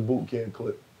members of Boot Camp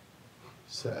Clip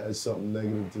had something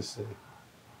negative to say.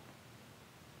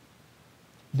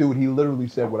 Dude, he literally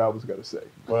said what I was gonna say.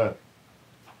 Right.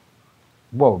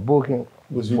 Whoa, booking.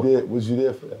 Was you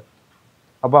there for that?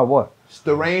 About what?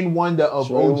 Starain Wonder of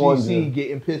Starain OGC Wonder.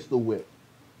 getting pistol whipped.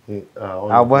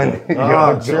 I wasn't.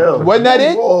 Chill. Wasn't that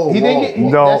it? Whoa, He didn't get.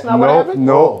 No, That's not what happened.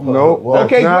 no.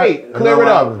 Okay, That's great. Clear it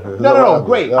up. No,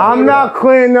 great. I'm not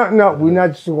clearing nothing up. We're not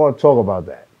just going to talk about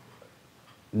that.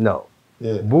 No.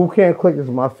 Yeah. Boot Camp Click is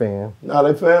my fan. No,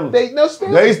 they family. They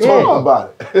They talked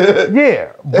about it.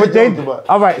 Yeah, but they. talked about it.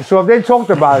 All right. So if they talked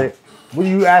about it, what are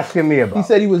you asking me about? He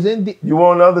said he was in. You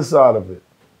on the other side of it.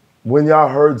 When y'all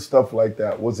heard stuff like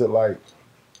that, was it like,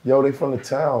 yo, they from the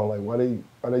town? Like, why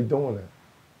they doing that?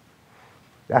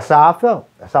 That's how I felt.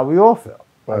 That's how we all felt.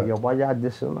 Like, Right. yo, why y'all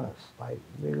dissing us? Like,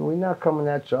 nigga, we not coming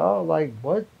at y'all. Like,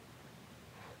 what?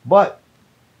 But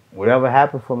whatever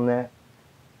happened from that,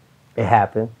 it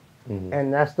happened,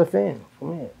 and that's the fan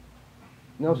from here.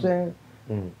 You know what I'm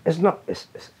saying?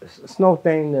 It's no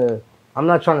thing to. I'm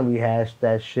not trying to rehash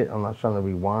that shit. I'm not trying to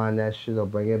rewind that shit or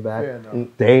bring it back. Fair enough.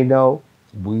 They know,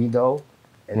 we know,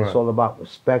 and it's Right. all about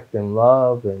respect and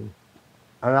love, and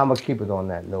I'm gonna keep it on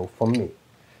that note for me.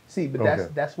 See, but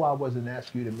that's why I wasn't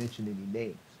asking you to mention any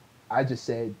names. I just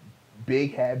said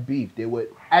Big had beef. They would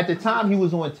at the time he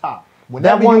was on top.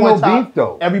 Whenever That wasn't you on no top, beef,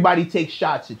 though. everybody takes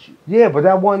shots at you. Yeah, but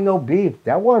that wasn't no beef.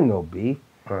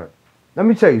 Right. Let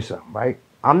me tell you something, right?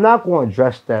 I'm not going to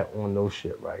address that on no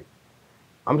shit, right?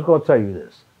 I'm just going to tell you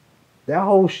this. That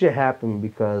whole shit happened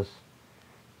because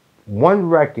one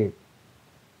record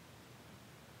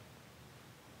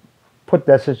put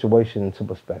that situation into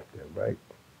perspective, right?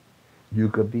 You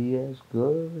could be as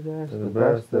good as the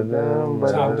best of them,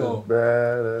 but Top as dog.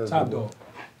 bad as Top the- dog.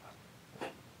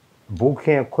 Boot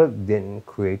Camp Click didn't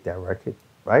create that record,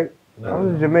 right? That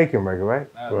was a Jamaican record,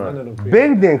 right? None of them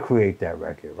Big didn't create that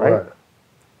record, right?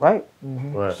 Right?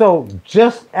 Right. So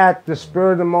just at the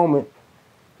spur of the moment,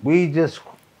 we just,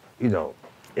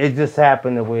 it just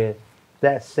happened to where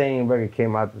that same record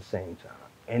came out at the same time.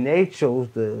 And they chose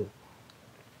to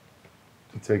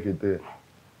To take it there.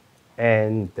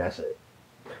 And that's it.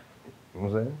 You know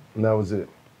what I'm saying? And that was it.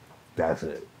 That's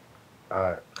it. All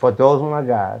right. But those are my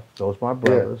guys. Those are my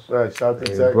brothers. Yeah, right. Shout out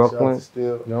to In Tech, Brooklyn. shout out to Steel.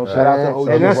 You know what I'm Shout out to saying? OG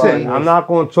And that's it. Brothers. I'm not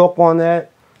going to talk on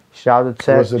that. Shout out to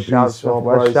Tech. Rest in Shout out peace, to all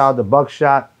Bryce. brothers. Shout out to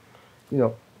Buckshot. You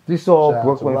know, this all Shout out to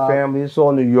Brooklyn Rob. family. This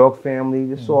all New York family.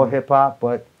 This all hip hop.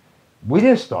 But we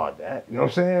didn't start that. You know what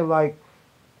I'm saying? Like,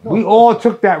 we all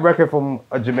took that record from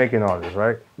a Jamaican artist,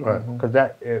 right? Right. Because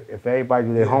that, if everybody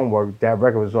do their homework, that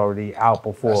record was already out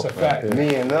before That's a fact.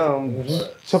 me and them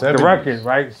took the 70s. record,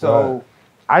 right? So Right.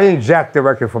 I didn't jack the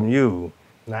record from you,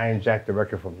 and I didn't jack the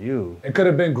record from you. It could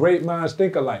have been great minds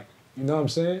think alike. You know what I'm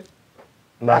saying?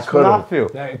 That's what I feel.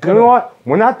 Yeah, it You could've. know what?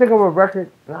 When I think of a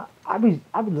record, I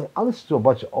listen to a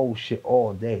bunch of old shit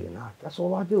all day, and that's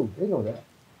all I do. They know that.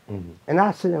 And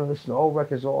I sit and listen to old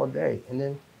records all day, and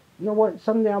then you know what?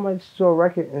 Someday I might listen to a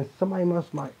record, and somebody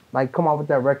might come out with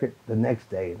that record the next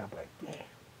day, and I'm like, damn.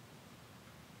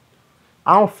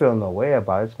 I don't feel no way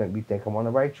about it. It's make me think I'm on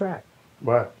the right track.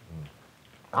 Right.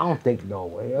 I don't think no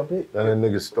way of it. Then the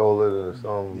nigga stole it or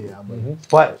something. Yeah, but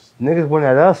But niggas went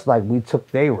at us like we took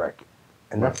their record,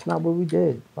 and that's not what we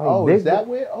did. Like, oh, they- is that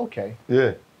weird? Okay.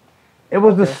 Yeah. It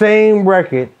was the same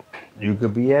record. You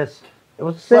could BS. It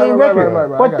was the same Right, record.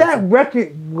 right. I But got that you.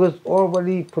 record was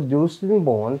already produced and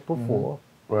born before.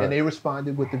 Right. And they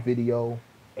responded with the video.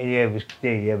 And yeah,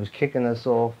 it was kicking us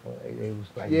off. They was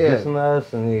like Yeah. dissing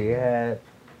us, and they had,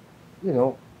 you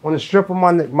know, on the strip of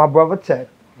my brother Tech.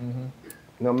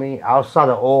 You know what I mean? Outside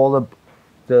of all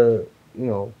the you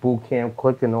know, boot camp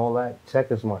clique and all that,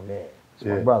 Tech is my man. It's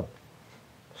my Yeah. brother.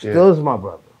 Still is my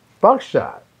brother.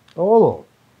 Buckshot, all of them.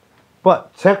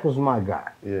 But Tech was my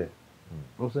guy. Yeah. You know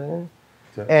what I'm saying?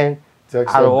 Tech. And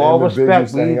Text out of up, all him and Big respect,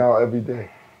 used to hang we- out every day.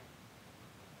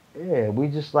 yeah, we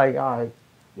just like, all right,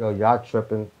 yo, y'all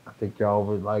tripping. I think y'all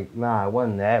was like, nah, it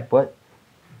wasn't that. But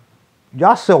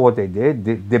y'all saw what they did.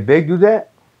 Did Big do that?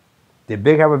 Did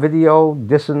Big have a video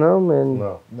dissing them? And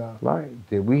No. No. right,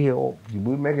 did we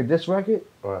make a diss record?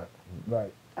 Right.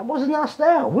 Right. That wasn't our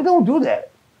style. We don't do that.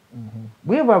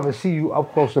 We'd rather see you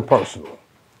up close and personal.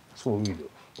 That's what we do.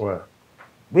 Right.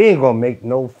 We ain't gonna make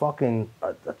no fucking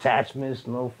attachments,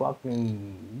 no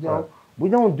fucking, you know. Right. We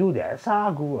don't do that. That's how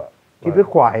I grew up. Keep Right. it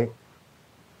quiet.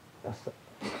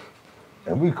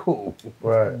 And we cool.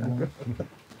 Right.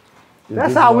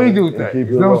 That's how we do things. Keep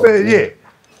it You know what I'm low. saying?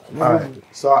 Yeah. All right.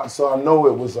 So I know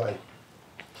it was like,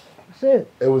 That's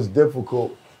it. it was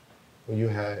difficult when you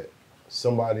had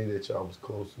somebody that y'all was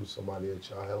close to, somebody that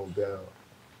y'all held down,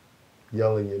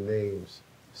 yelling your names,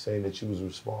 saying that you was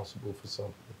responsible for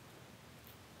something.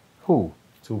 Who?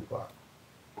 Tupac.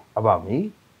 About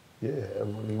me? Yeah.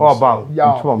 everybody Or was about saying- you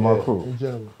talking about my Yeah. crew? In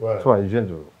general. Right. That's right, in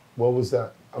general. What was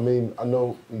that? I mean, I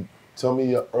know. Tell me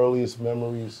your earliest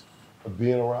memories of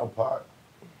being around Pac,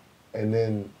 and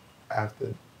then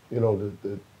after, you know,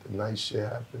 the night shit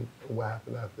happened. What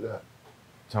happened after that?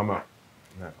 Time out.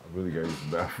 Nah, I really got to use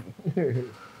the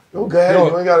bathroom. Okay, Yo.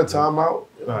 you ain't got a timeout. All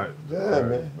right. Yeah, All right,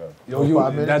 man. Yo,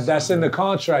 5 minutes? that's in the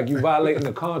contract. You violating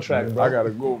the contract, bro. I gotta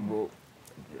go, bro.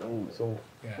 So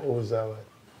Yeah. what was that like?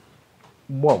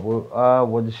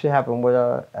 What the shit happened with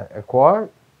at Quad?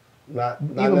 Not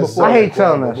Even necessarily before- I hate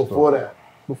telling but that Before that,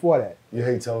 Before that. you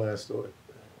hate telling that story.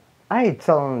 I ain't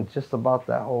telling just about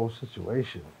that whole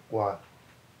situation. Why?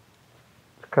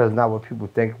 Because it's not what people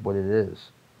think what it is.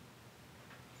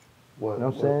 What? You know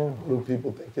what I'm saying? What do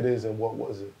people think it is, and what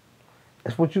was it?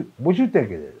 It's what you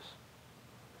think it is.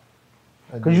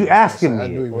 I Because knew you it. asking I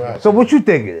me. knew it was- Right. So what you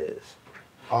think it is?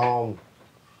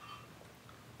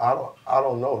 I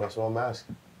don't know. That's what I'm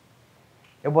asking.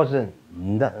 It wasn't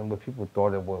nothing what people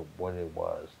thought it was what it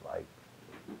was. Like,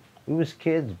 we was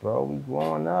kids, bro. We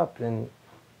growing up and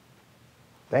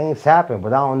things happen,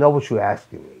 but I don't know what you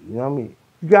asking me. You know what I mean?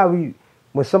 You gotta be,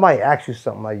 when somebody asks you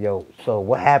something like, yo, so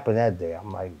what happened that day? I'm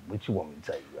like, what you want me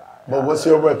to tell you? But what's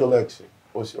your recollection?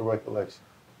 What's your recollection?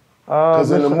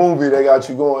 Because in the listen, movie, they got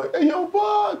you going, hey, yo,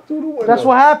 Bob, through the window. that's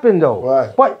what happened though.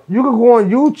 Right. But you can go on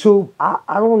YouTube. I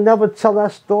don't never tell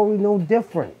that story no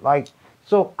different. Like,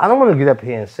 so I don't want to get up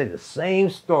here and say the same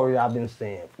story I've been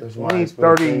saying for It's my 20, expert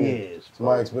 30 opinion. years. It's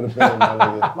my expert opinion, my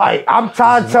nigga. Like, I'm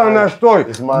tired of It's telling my- that story.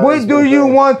 it's my What do you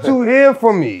expert want to hear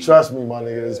from me? Trust me, my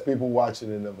nigga. There's people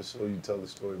watching and never saw you tell the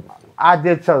story before. I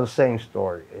did tell the same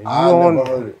story. And I you never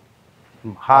heard it. I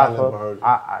Hoffa, never heard it.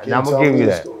 and I'm tell gonna give me you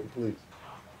the that. story, please.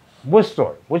 What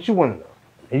story? What you want to know?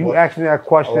 And you What- ask me that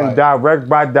question All right. direct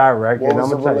by direct, What and was I'm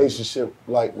the gonna tell you. relationship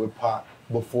like with Pac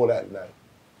before that night?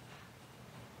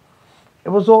 It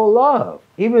was all love,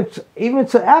 even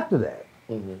to after that.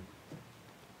 Mhm.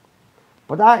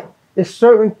 But it's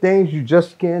certain things you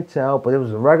just can't tell. But it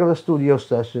was a regular studio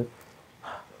session.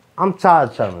 I'm tired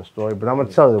of telling the story, but I'm gonna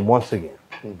tell it once again.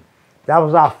 That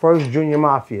was our first Junior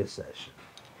Mafia session.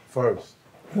 First.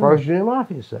 First Junior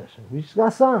Mafia session. We just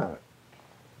got signed.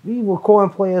 We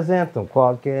recording Players Anthem,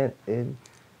 Clark Kent, and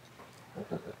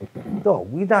no,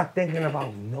 we not thinking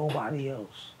about nobody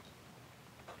else.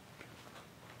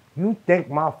 You think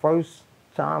my first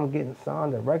time getting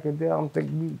signed a record deal, I'm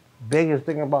thinking biggest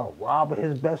thinking about robbing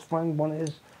his best friend, one of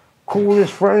his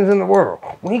coolest friends in the world.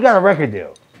 When he got a record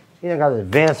deal, he done got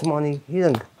advance money. He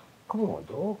done, come on,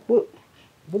 dog.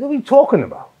 What are we talking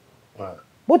about? Right.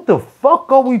 What the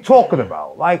fuck are we talking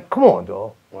about? Like, come on,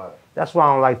 dog. Right. That's why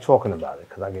I don't like talking about it,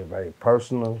 because I get very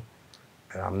personal,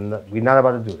 and we're not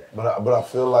about to do that. But I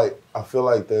feel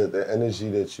like the energy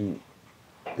that you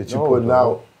No, putting dog.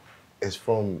 out is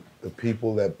from the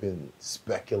people that been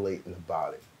speculating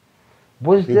about it.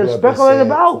 What's People there have been speculating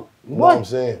saying- about? You know What? what I'm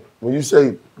saying? When you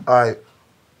say, all right,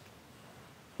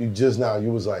 you just now,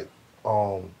 you was like,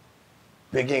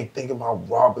 Big ain't thinking about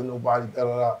robbing nobody, da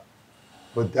da da.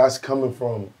 But that's coming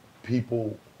from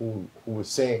people who were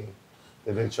saying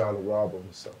that they trying to rob him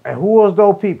or something. And who was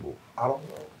those people? I don't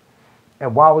know.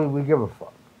 And why would we give a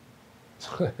fuck?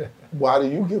 Why do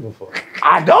you give a fuck?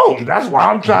 I don't. That's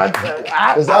why I'm trying to.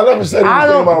 Because I never said I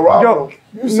anything don't. about robbing Yo,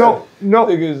 him. You said no, it. no.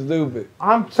 Nigga stupid.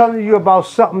 I'm telling you about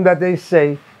something that they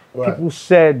say. Right. People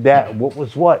said that what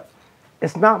was what.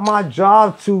 It's not my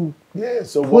job to. Yeah,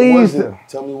 so what Please. was it?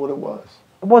 Tell me what it was.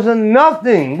 It wasn't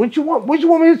nothing. What you want? What you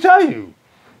want me to tell you?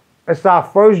 It's our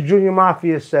first Junior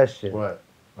Mafia session. Right.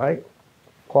 Right?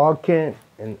 Clark Kent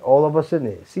and all of us in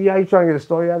there. See how you trying to get a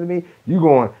story out of me? You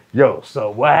going, yo,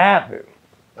 so what happened?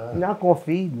 You're not going to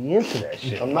feed me into that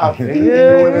shit. I'm not feeding you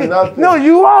into nothing. No,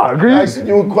 you are. I'm asking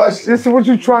you a question. This is what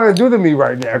you're trying to do to me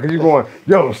right now, because you're going,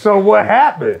 yo, so what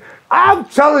happened? I'm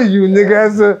telling you,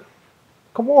 nigga,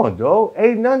 come on, dog.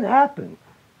 Ain't nothing happened.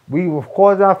 We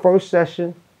recorded our first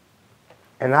session,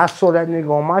 and I saw that nigga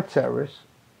on my terrace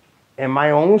in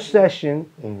my own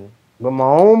session with my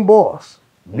own boss,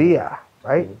 B.I.,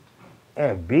 right?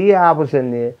 And B.I. was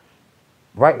in there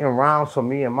writing rounds for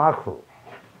me and my crew,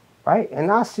 right?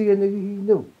 And I see a nigga he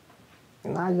knew.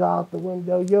 And I yell out the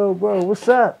window, yo, bro, what's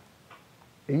up?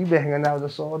 And you been hanging out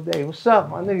with us all day. What's up,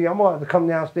 my nigga? I'm about to come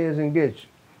downstairs and get you.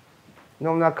 You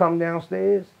know when I come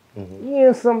downstairs? You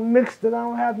in some mix that I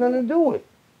don't have nothing to do with.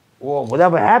 Or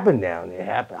whatever happened down there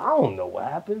happened. I don't know what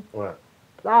happened. Right.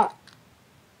 But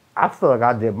I feel like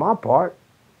I did my part.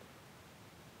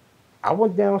 I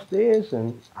went downstairs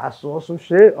and I saw some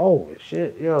shit. Oh,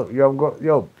 shit. Yo,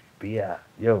 B.I.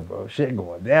 Yo, bro, shit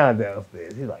going down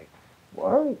downstairs. He's like,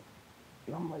 what?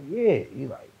 And I'm like, yeah. He's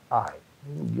like, all right,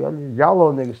 y'all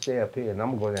little niggas stay up here and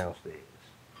I'm going to go downstairs.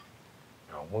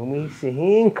 Now, when we see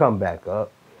he ain't come back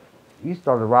up, we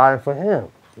started riding for him.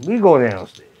 We go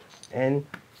downstairs. And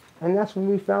that's when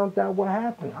we found out what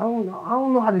happened. I don't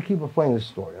know how to keep explaining this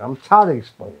story. I'm tired of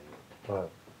explaining it. Right.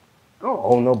 I don't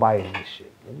owe nobody this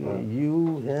shit.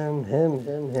 You, him,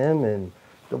 and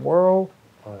the world.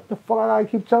 What the fuck I gotta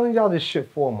keep telling y'all this shit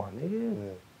for, my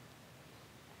nigga?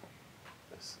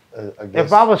 I guess,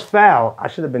 If I was foul, I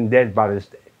should have been dead by this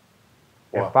day.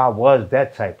 Wow. If I was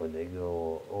that type of nigga,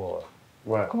 or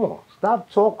right. come on, stop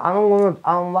talking. I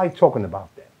don't like talking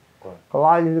about that. Right. A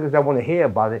lot of these niggas that want to hear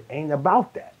about it ain't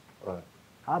about that. Right.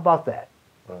 How about that?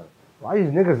 Right. A lot of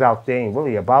these niggas out there ain't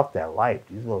really about that life.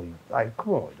 These little, like,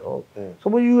 come on, dog. Yeah. So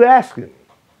what are you asking me?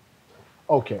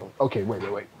 Okay,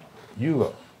 wait. You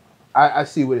go. I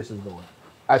see where this is going.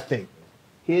 I think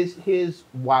here's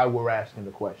why we're asking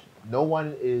the question. No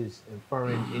one is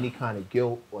inferring any kind of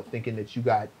guilt or thinking that you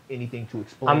got anything to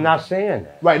explain. I'm not saying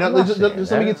that. Right, now I'm not just saying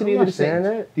let me get to the that. end of the saying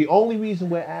sentence. that. The only reason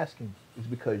we're asking is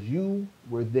because you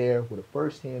were there with a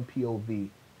first-hand POV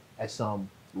at some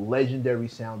legendary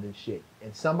sounding shit.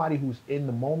 And somebody who's in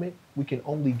the moment, we can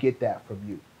only get that from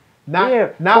you.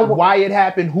 Not why it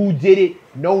happened, who did it,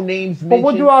 no names mentioned. But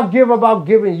what do I give about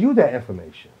giving you that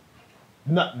information?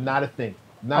 Not a thing.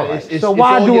 Not, Right. it's, so it's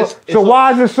why all do your- it? So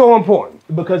why is it so important?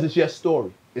 Because it's your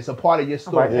story. It's a part of your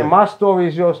story. Right. And my story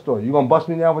is your story. You gonna bust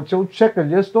me down with your check of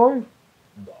your story?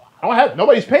 I don't have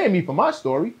nobody's paying me for my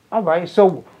story. All right.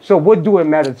 So what do it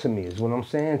matter to me? Is what I'm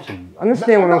saying to you.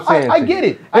 Understand what I'm saying? I to get you.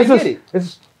 it. I get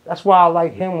it. That's why I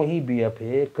like him when he be up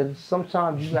here, because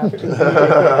sometimes you have to.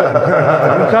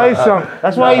 Let me tell you something.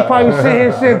 That's why he probably sit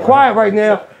here sitting quiet right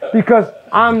now, because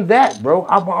I'm that, bro.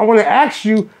 I want to ask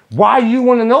you why you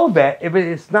want to know that if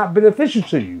it's not beneficial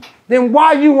to you. Then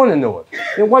why you want to know it?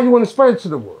 Then why you want to spread it to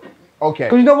the world? Okay.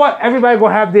 Because you know what? Everybody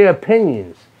gonna have their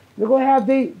opinions. They're gonna have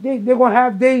they're gonna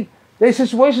have their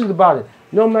situations about it.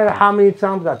 No matter how many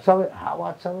times I tell it, how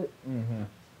I tell it.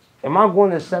 Am I going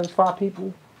to satisfy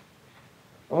people?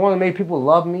 I want to make people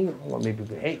love me. I want to make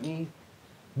people hate me.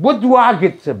 What do I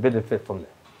get to benefit from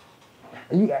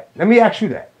that? Let me ask you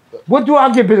that. What do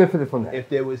I get benefited from that? If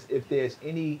there's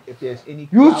any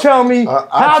You tell me,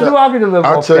 how do I get to live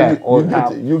off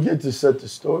that? You get to set the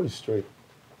story straight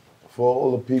for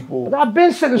all the people. But I've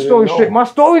been setting the story straight. My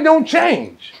story don't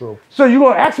change. True. So you're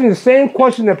going to ask me the same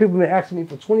question that people have been asking me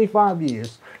for 25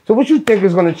 years. So what you think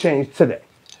is going to change today?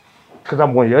 Because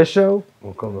I'm on your show,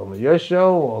 or because I'm on your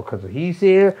show, or because he's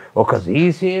here, or because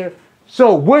he's here.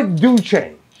 So what do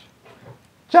change?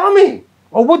 Tell me.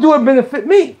 Or what do it benefit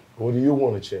me? What do you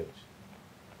want to change?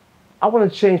 I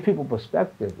want to change people's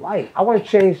perspective. Like, I want to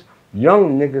change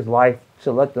young niggas' life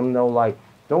to let them know, like,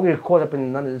 don't get caught up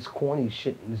in none of this corny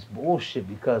shit and this bullshit,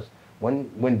 because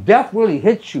when death really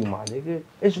hits you, my nigga,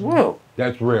 it's real.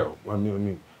 That's real. I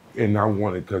mean, and I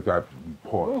want it because I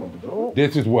paused.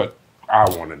 This is what I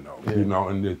want to know, you know,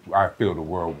 and this, I feel the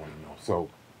world want to know. So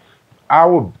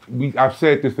I've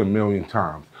said this a million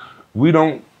times. We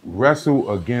don't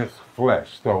wrestle against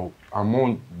flesh. So I'm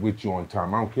on with you on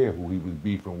time. I don't care who he was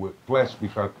beefing with, flesh,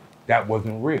 because that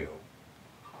wasn't real.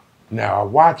 Now I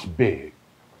watched Big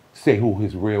say who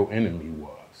his real enemy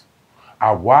was.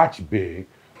 I watched Big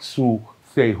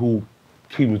say who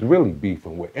he was really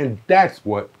beefing with, and that's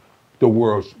what the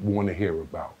world want to hear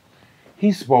about.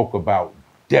 He spoke about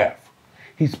death.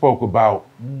 He spoke about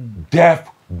death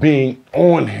being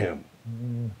on him.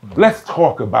 Let's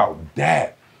talk about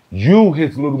that. You,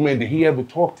 his little man, did he ever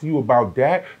talk to you about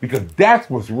that? Because that's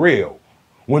what's real.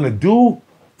 When a dude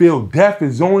feel death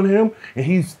is on him and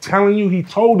he's telling you, he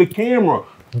told the camera,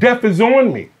 death is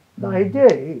on me. No, he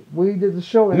did. We did the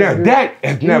show. Now that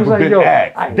has never been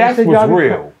asked. That's what's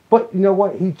real. But you know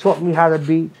what? He taught me how to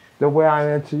be the way I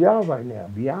am to y'all right now,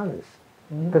 be honest.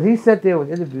 Because he sat there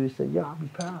with interviews and said, yo, I'll be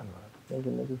paranoid.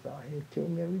 Thinking niggas out here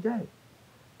killing me every day.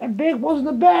 And Big wasn't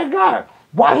a bad guy.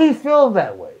 Why he feel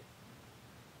that way?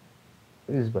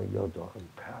 He's like, yo, dog, I'm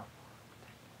paranoid.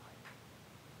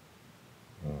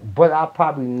 But I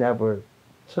probably never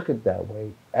took it that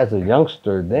way as a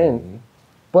youngster then.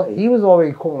 But he was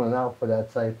already calling out for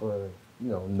that type of,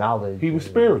 knowledge. He was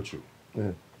spiritual.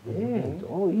 Yeah,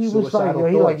 he was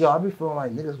like, yo, I be feeling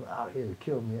like niggas were out here to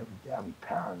kill me every day. I be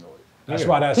paranoid. That's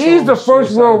why that He's the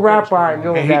first real rapper I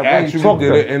know that really talked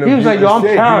to him. He was like, yo, I'm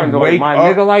paranoid, my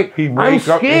nigga. Like, I'm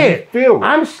scared.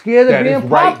 I'm scared of being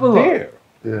popular.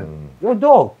 Yeah. Yo,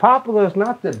 dog, popular is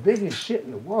not the biggest shit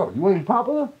in the world. You want to be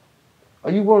popular?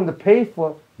 Are you willing to pay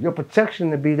for your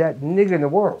protection to be that nigga in the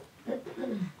world?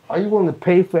 Are you willing to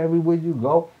pay for everywhere you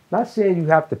go? Not saying you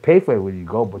have to pay for everywhere you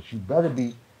go, but you better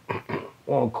be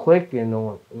on click and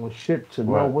on shit to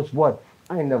know what's what.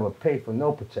 I ain't never paid for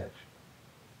no protection.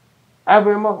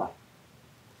 Ever in my life.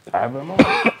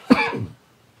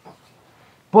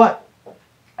 But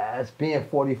as being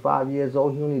 45 years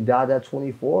old, he only died at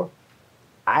 24,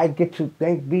 I get to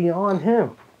think beyond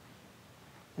him.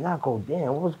 And I go,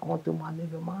 damn, what was going through my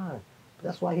nigga mind?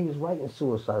 That's why he was writing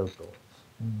suicidal thoughts.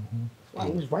 That's why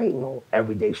he was writing all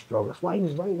everyday struggle. That's why he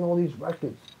was writing all these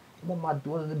records. I want my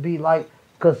daughter to be like,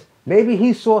 because maybe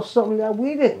he saw something that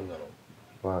we didn't know.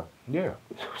 Wow. Yeah.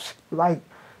 Like,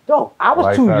 dog, I was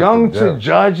Life too after young to death.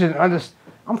 judge and understand.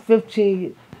 I'm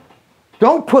 15.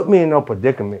 Don't put me in no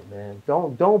predicament, man.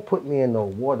 Don't put me in no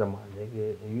water, my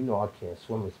nigga. And you know I can't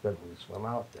swim, expect me to swim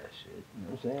out that shit. You know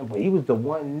what I'm saying? But he was the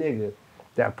one nigga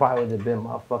that probably would have been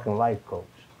my fucking life coach.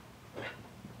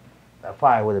 I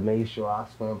probably would have made sure I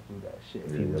swam through that shit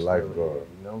if he was your still lifeguard. here,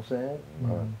 you know what I'm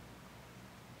saying?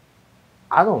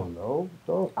 I don't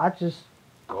know. I just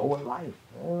go with life.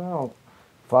 Man.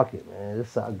 Fuck it, man. This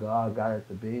is how God got it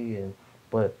to be.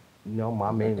 But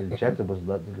my main objective was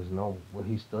let niggas know what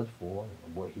he stood for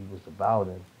and what he was about.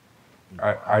 And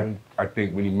I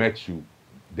think when he met you,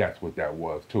 that's what that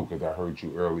was too, because I heard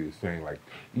you earlier saying like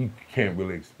you can't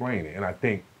really explain it, and I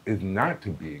think it's not to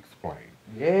be explained.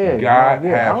 yeah, God I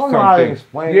have don't know how to something.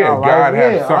 explain Yeah, our life. God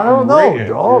has Yeah, something I don't know, written.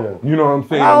 dog. You know what I'm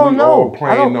saying? I don't we know. all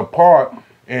playing a part.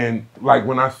 And like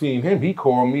when I seen him, he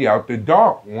called me out the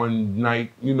dark one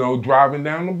night, driving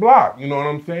down the block. You know what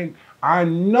I'm saying? I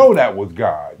know that was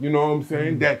God. You know what I'm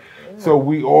saying? So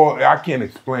we all, I can't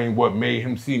explain what made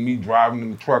him see me driving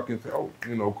in the truck and say,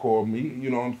 call me. You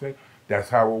know what I'm saying? That's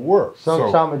how it works.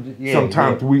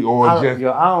 Sometimes we all I just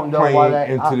don't know playing why that,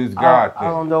 into this God I thing.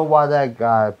 don't know why that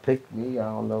guy picked me. I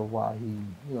don't know why he,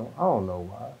 I don't know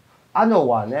why. I know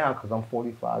why now because I'm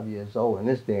 45 years old in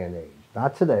this day and age.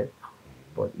 Not today,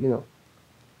 but,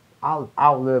 I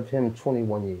outlived him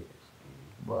 21 years.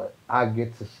 But I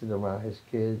get to sit around his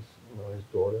kids, his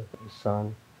daughter, his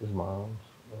son, his moms,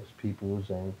 his peoples,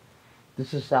 and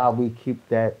this is how we keep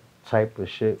that type of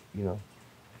shit,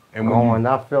 And when going.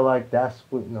 I feel like that's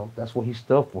what that's what he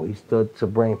stood for. He stood to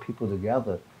bring people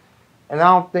together. And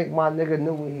I don't think my nigga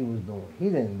knew what he was doing. He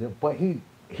didn't, but he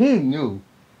knew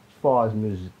as far as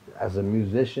music as a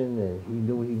musician, and he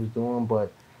knew what he was doing.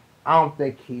 But I don't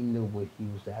think he knew what he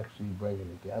was actually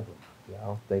bringing together. I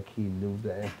don't think he knew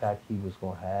the impact he was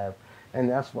gonna have, and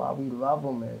that's why we love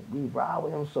him and we ride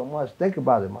with him so much. Think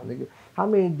about it, my nigga. How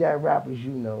many dead rappers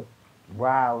you know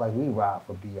ride like we ride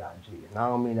for BIG? And I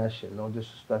don't mean that shit no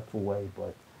disrespectful way,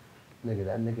 but nigga,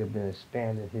 that nigga been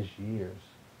expanding his years.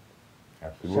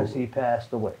 Absolutely. Since he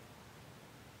passed away.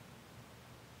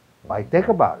 Like, think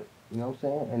about it. You know what I'm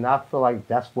saying? And I feel like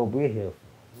that's what we're here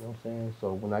for. You know what I'm saying?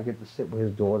 So when I get to sit with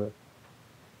his daughter,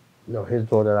 his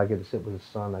daughter, I get to sit with his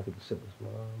son, I get to sit with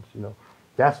his moms,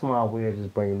 That's my way of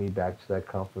just bringing me back to that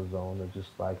comfort zone of just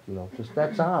like, just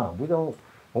that time. When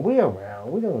we're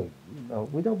around, we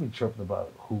don't be tripping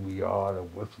about who we are or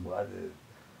what's what is.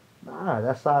 Nah,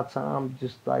 that's our time.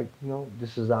 Just like,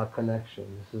 this is our connection.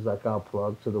 This is like our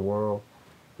plug to the world.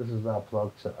 This is our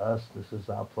plug to us. This is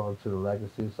our plug to the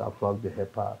legacy. It's our plug to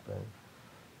hip hop.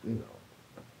 And,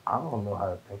 I don't know how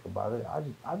to think about it.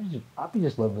 I be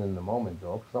just living in the moment,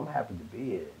 though, because I'm happy to be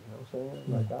here. You know what I'm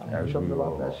saying? Like, I'm tripping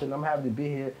about that shit. I'm happy to be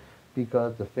here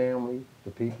because the family,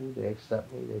 the people, they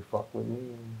accept me, they fuck with me. And,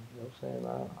 you know what I'm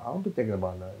saying? I don't be thinking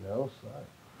about nothing else.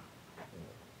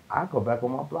 I go back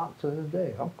on my block to this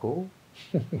day. I'm cool.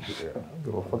 I don't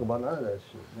give a fuck about none of that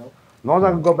shit, As long as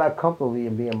I can go back comfortably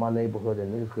and be in my neighborhood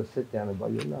and niggas could sit down and be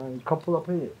like, come pull up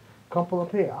here. Come pull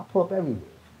up here. I'll pull up everywhere.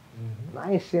 And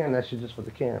I ain't saying that shit just for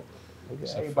the camera.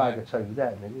 Nigga, everybody can tell you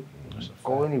that, nigga.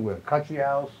 Go anywhere. Country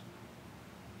house,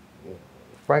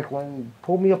 Franklin,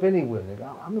 pull me up anywhere,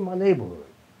 nigga. I'm in my neighborhood.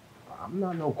 I'm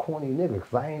not no corny nigga,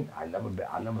 because I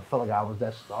never felt like I was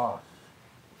that star.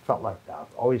 Felt like that. I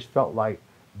always felt like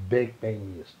Big made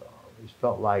me a star. I always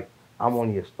felt like I'm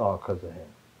only a star because of him.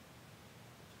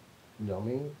 You know what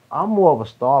I mean? I'm more of a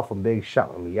star from Big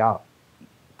shouting me out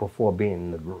before being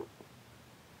in the group.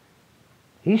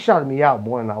 He shouted me out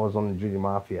more than I was on the Junior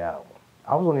Mafia album.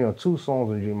 I was only on 2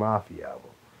 songs on the Junior Mafia album.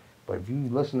 But if you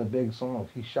listen to Big songs,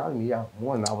 he shouted me out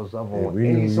more than I was ever on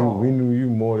any song. We knew you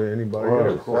more than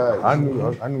anybody else. I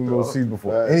knew Lil C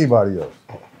before anybody else.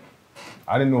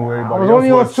 I didn't know who everybody else was. I was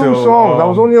only on 2 songs. I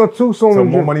was only on 2 songs.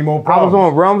 More Money, More Problems. I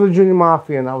was on Realms of Junior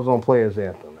Mafia and I was on Players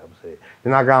Anthem. That was it.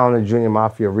 Then I got on the Junior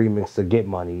Mafia remix to Get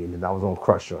Money, and then I was on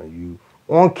Crush on You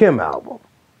on Kim album.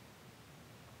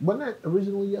 Wasn't that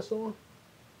originally your song?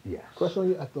 Yes. Crush on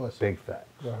You? I thought so. Big fact.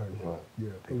 I heard that. Yeah,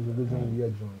 it was originally your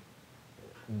joint.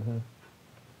 Mm-hmm.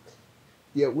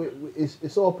 Yeah,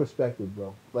 it's all perspective,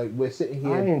 bro. Like, we're sitting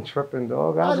here. I ain't tripping,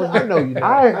 dog. I know you.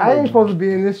 I ain't supposed to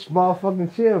be in this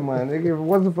motherfucking chair, man. Nigga, if it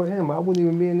wasn't for him, I wouldn't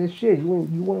even be in this shit. You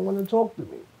wouldn't want to talk to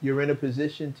me. You're in a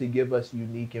position to give us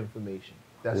unique information.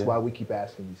 That's why we keep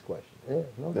asking these questions. Yeah,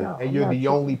 no doubt. And you're the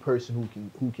only person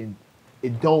who can.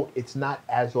 It's not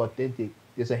as authentic.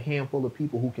 There's a handful of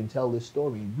people who can tell this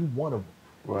story, and you one of them.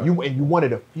 Right. You one of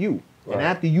the few. Right. And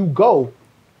after you go,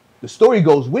 the story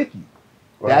goes with you.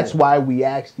 Right. That's why we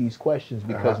ask these questions,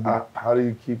 because how do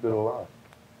you keep it alive?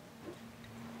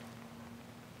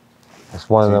 That's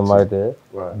one of them right there.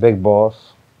 Right. Big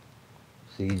Boss,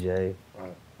 CJ,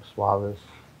 Suarez,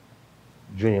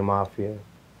 Junior Mafia,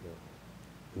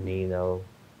 Nino,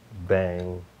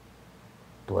 Bang,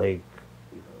 Blake,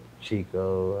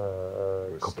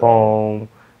 Chico, Capone,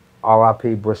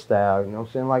 R.I.P. Bristol. You know what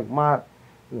I'm saying? Like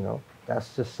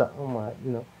that's just something like,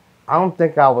 I don't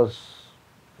think I was,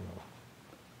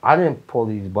 I didn't pull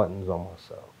these buttons on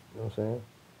myself. You know what I'm saying?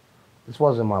 This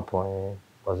wasn't my plan.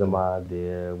 Wasn't my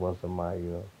idea. Wasn't my,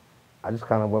 I just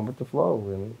kind of went with the flow,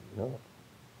 and,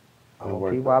 I'm a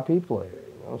PYP player.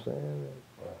 You know what I'm saying?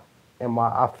 And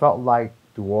I felt like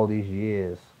through all these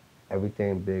years,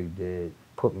 everything Big did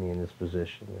put me in this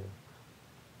position.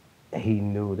 And he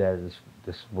knew that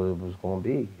this is what it was going to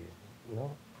be.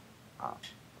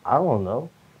 I don't know.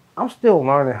 I'm still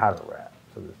learning how to rap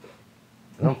to this day.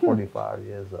 And I'm 45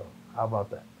 years old. How about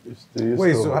that?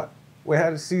 Wait, so how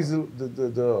did Caesar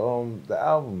the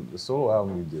album, the solo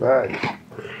album you did? Right.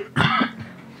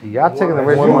 See, y'all taking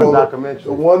away from my documentary.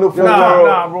 The wonderful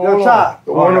world.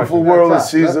 The wonderful world of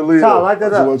Caesar Leo. Tom, light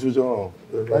that up. What you on?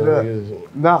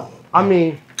 No, I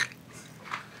mean,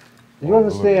 you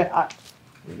understand?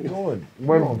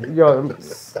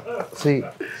 See.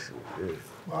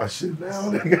 My shit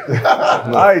now, nigga.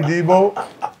 All right, Debo.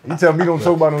 You tell me he don't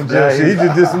talk about no jail shit. He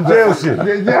just did some jail shit.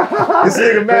 This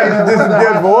nigga mad he did some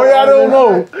jail shit. Boy, I don't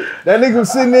know. That nigga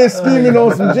was sitting there scheming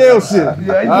on some jail shit. All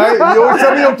right? You always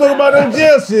tell me you don't talk about no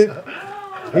jail shit.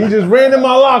 He just ran in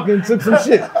my locker and took some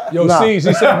shit. Yo, Nah. C's,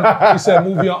 he said,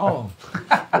 move your arm.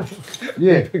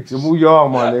 Yeah, you move your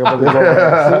arm, my nigga. But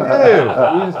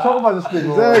yeah, we just talking about this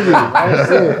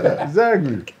nigga.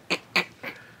 Exactly.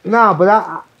 Nah,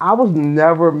 but I was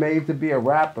never made to be a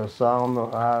rapper, so I don't know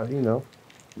how, you know,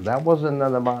 that wasn't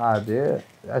none of my idea.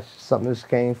 That's just something that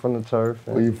came from the turf.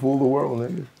 Well, you fool the world,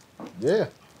 nigga. Yeah.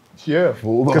 Yeah,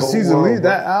 fool the Because whole Caesar world. Lee,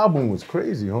 that album was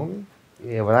crazy, homie.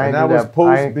 Yeah, but I And ain't do that was that. post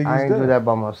I ain't Biggie's do death. that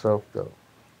by myself though.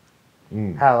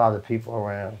 Mm. Had a lot of people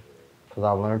around, cause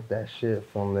I learned that shit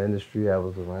from the industry I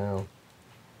was around.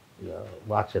 You know,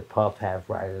 watching Puff have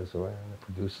writers around,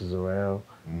 producers around.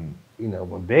 Mm. You know,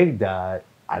 when Big died,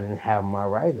 I didn't have my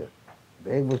writer.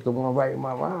 Big was the one writing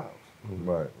my rhymes.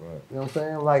 Right. You know what I'm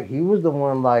saying? Like he was the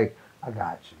one. Like I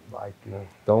got you. Like you know,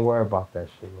 don't worry about that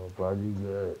shit, little bro. You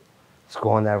good. Just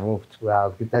go in that room for 2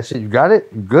 hours. Get that shit. You got it?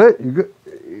 You good? You good?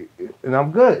 And I'm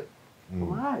good. I'm all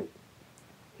right.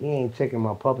 He ain't taking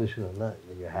my publishing or nothing.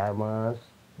 Nigga had mine.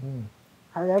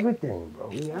 Had everything, bro.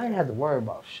 I ain't had to worry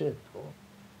about shit, bro.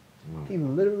 He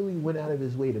literally went out of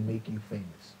his way to make you famous.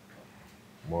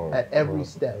 Word, At every word.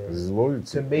 step. His loyalty.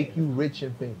 To make you rich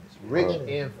and famous. Rich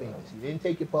and famous. He didn't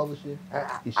take your publishing. He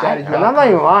And shouted you out. I'm not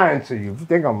even lying to you. If you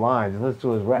think I'm lying, just listen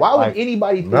to his rap. Why would Like,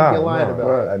 anybody think you're lying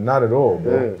about it? Not at all,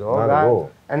 bro. dog, Not at all.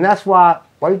 And that's why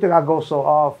you think I go so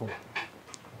hard for him?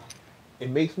 It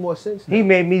makes more sense now. He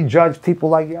made me judge people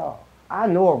like y'all. I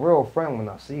know a real friend when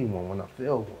I see one, when I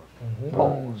feel one.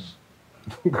 Pause.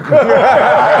 You know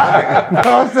what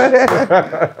I'm saying?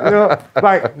 You know,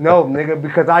 like, no, nigga,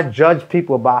 because I judge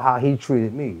people about how he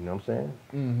treated me. You know what I'm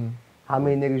saying? How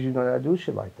many niggas you know that do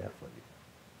shit like that for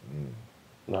you?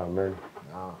 Not many.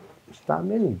 It's not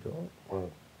many, dog.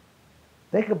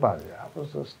 Think about it. I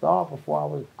was a star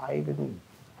before I even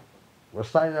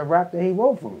recited a rap that he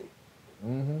wrote for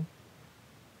me.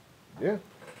 Yeah.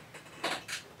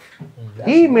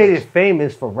 He made it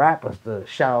famous for rappers to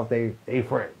shout out they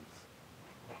friends.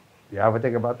 You ever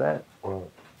think about that?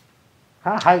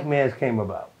 How Hype Mans came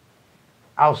about?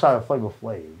 Outside of Flavor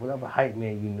Flav. Whatever Hype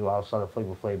Man you knew outside of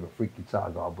Flavor Flav and Freaky Tah,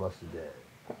 God bless the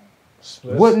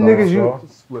dead. What niggas you...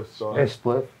 Split star. And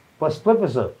Spliff. But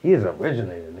Spliff he is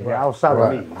originator, nigga. Outside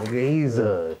of me. Nigga, he's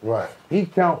Right. he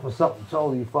count for something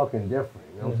totally fucking different.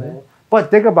 You know what I'm saying?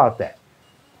 But think about that.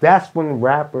 That's when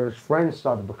rappers' friends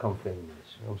started to become famous.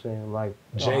 You know what I'm saying? Like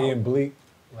Jay and Bleak,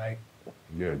 like.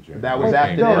 Yeah, Jay. That was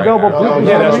after No, that. no, but Bleak was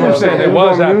Yeah, on that's what I'm music. saying. It He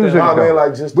was on after music, that. I though. mean,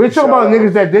 like, just We're to talking about shout niggas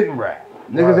out- that didn't rap.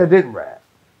 Niggas Right. that didn't rap.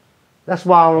 That's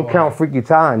why I don't count Freaky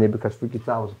Tah in there, because Freaky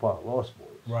Tah was a part of Lost Boys.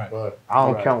 Right, Right. I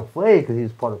don't count Flav because he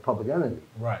was part of Public Enemy.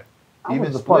 right. I Even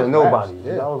was a part of Spliff nobody. raps,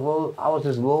 yeah. I was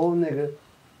this little nigga.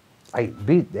 Like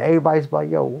beat everybody's like,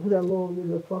 yo, who that little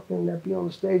nigga fucking that be on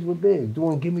the stage with Big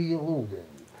doing Give Me Your Loot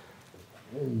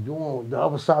and doing The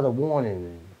Other Side of Warning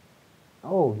and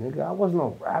oh nigga, I wasn't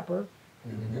no rapper.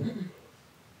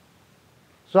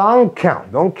 So I don't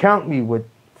count. Don't count me with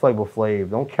Flavor Flav.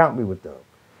 Don't count me with them.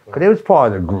 Cause they was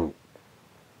part of the group.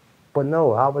 But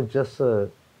no, I was just a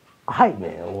hype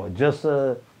man or just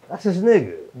that's his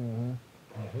nigga.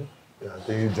 Yeah, I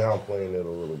think you're downplaying it a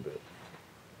little bit.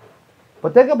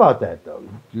 But think about that though.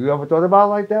 You ever thought about it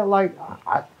like that? Like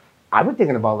I've been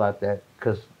thinking about it like that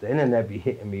because the internet be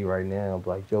hitting me right now. I'm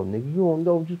like, yo, nigga, you don't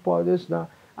know just part of this now.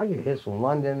 I get hits from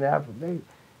London, Africa.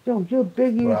 Yo, you're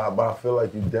Biggie. But I feel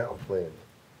like you're downplaying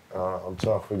it. I'm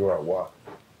trying to figure out why.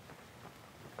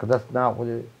 Cause that's not what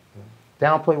it.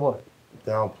 Downplay what?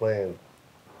 Downplaying,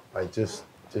 like just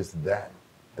that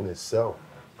in itself.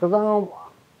 Cause I don't.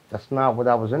 That's not what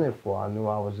I was in it for. I knew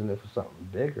I was in it for something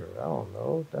bigger. I don't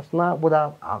know. That's not what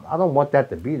I don't want that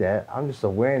to be that. I'm just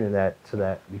aware of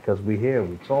that because we're here,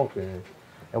 we're talking,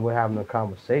 and we're having a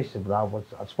conversation. But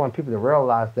I just want people to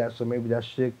realize that so maybe that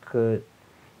shit could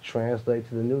translate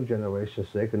to the new generation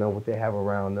so they can know what they have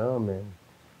around them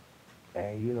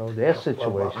and you know their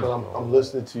situation. But I'm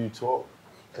listening to you talk,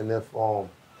 and if you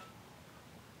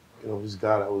know, this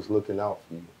guy that was looking out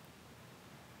for you,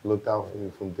 looked out for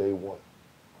you from day one.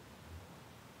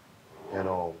 And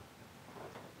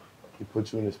he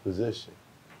put you in this position.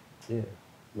 Yeah.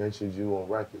 Mentioned you on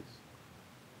records.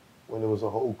 When there was a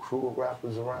whole crew of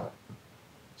rappers around,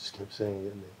 just kept saying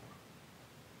your name.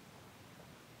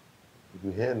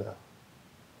 You're here now,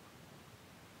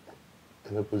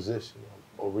 in a position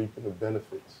of reaping the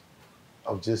benefits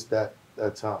of just that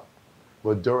time.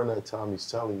 But during that time, he's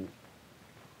telling you,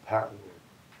 paranoid.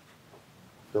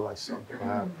 I feel like something will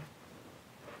happen.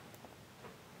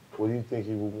 What do you think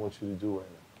he would want you to do right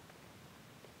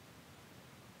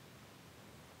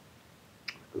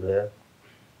now? Yeah.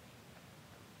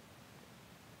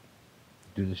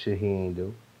 Do the shit he ain't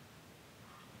do.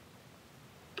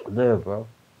 Live, bro.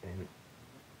 And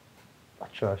I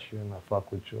trust you and I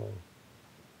fuck with you. And,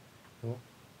 you know,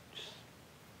 just,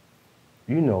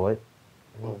 you know it.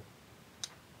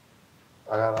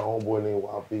 I got a homeboy named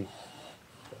YP.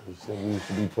 He used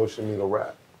to be pushing me to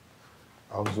rap.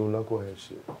 I was doing knucklehead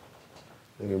shit.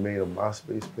 Nigga made a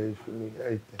MySpace page for me,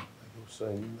 everything. Like, yo,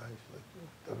 son, you nice. Like,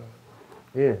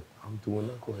 da-da. Yeah. I'm doing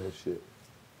knucklehead shit.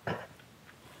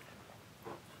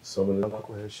 Some of the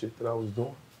knucklehead shit that I was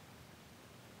doing,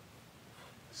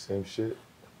 same shit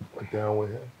went down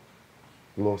with him.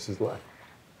 He lost his life.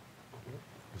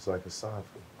 It's like a sign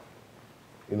for him.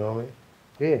 You know what I mean?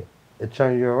 Yeah. It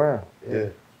turned you around. Yeah.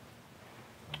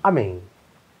 I mean,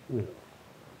 you know,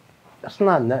 that's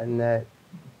not nothing that,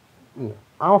 you know,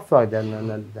 I don't feel like that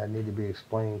nothing that need to be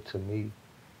explained to me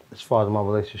as far as my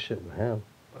relationship with him.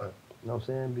 Right. You know what I'm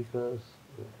saying? Because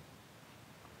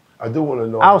I do want to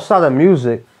know. outside of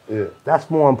music, Yeah. that's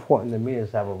more important to me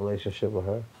is to have a relationship with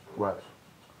her, Right.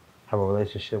 have a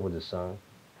relationship with his son,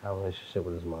 have a relationship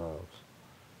with his moms.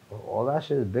 Well, all that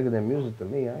shit is bigger than music to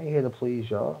me. I ain't here to please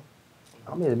y'all.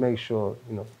 I'm here to make sure,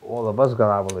 you know, all of us got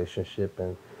our relationship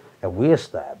and we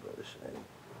established. And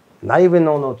not even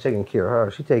no taking care of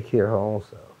her. She take care of her own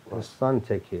self. His son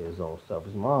take care of his own stuff.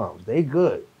 His moms, they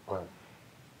good. Right.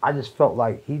 I just felt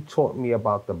like he taught me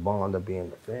about the bond of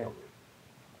being a family.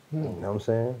 You know what I'm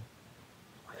saying?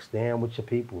 Like stand with your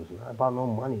people. It's not about no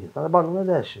money. It's not about none of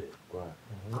that shit. Right.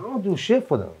 I don't do shit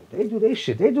for them. They do their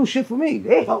shit. They do shit for me.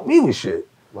 They help me with shit.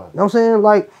 Right. You know what I'm saying?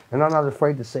 Like, and I'm not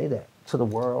afraid to say that to the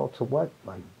world, to what?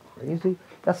 Like crazy?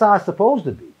 That's how it's supposed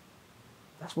to be.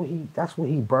 That's what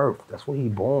he birthed. That's what he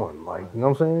born. Like, you know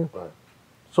what I'm saying? Right.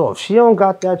 So if she don't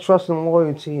got that trust and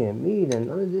loyalty in me, then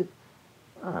none of it,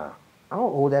 I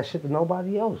don't owe that shit to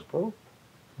nobody else, bro.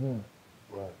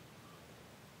 Right.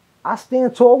 I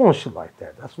stand tall on shit like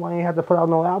that. That's why I ain't had to put out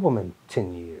no album in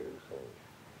 10 years.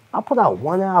 I put out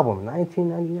one album in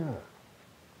 1999.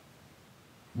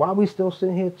 Why we still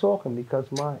sitting here talking? Because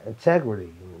my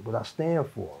integrity, what I stand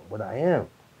for, what I am.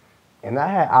 And I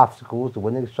had obstacles, the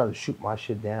way niggas try to shoot my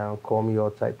shit down, call me all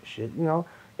type of shit. You know,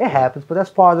 it happens, but that's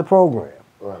part of the program.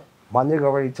 Right. My nigga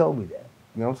already told me that.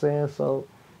 You know what I'm saying? So,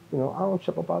 you know, I don't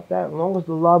trip about that. As long as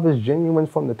the love is genuine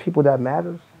from the people that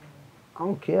matters, I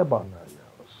don't care about nothing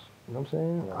else. You know what I'm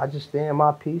saying? Right. I just stay in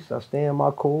my peace. I stay in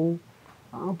my cool.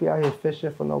 I don't be out here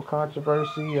fishing for no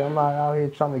controversy. I'm not out here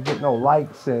trying to get no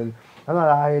likes, and I'm not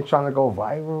out here trying to go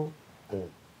viral. Yeah.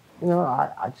 You know,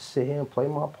 I just sit here and play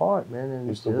my part, man. And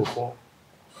You still perform?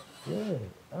 yeah,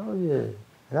 oh yeah.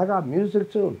 And I got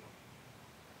music too.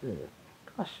 Yeah,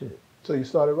 got shit. So you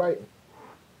started writing?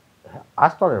 I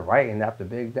started writing after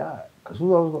Big died. Cause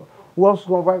who else was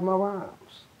gonna write my rhymes?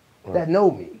 Right. That know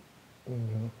me.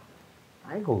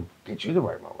 I ain't gonna get you to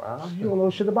write my rhymes. You don't know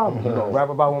shit about me. You gonna rap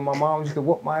about when my mom used to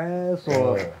whoop my ass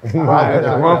or I had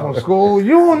to run from school.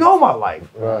 You don't know my life.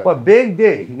 Right. But Big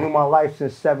did. He knew my life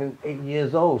since 7, 8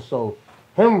 years old. So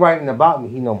him writing about me,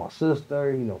 he know my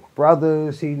sister, he know my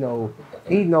brothers, he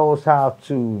knows how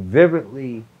to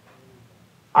vividly,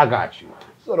 I got you.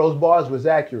 So those bars was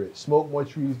accurate. Smoke more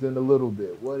trees than a little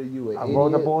bit. What are you, an I idiot?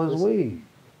 rolled up all his weed.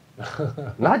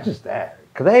 Not just that.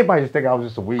 Cause everybody just think I was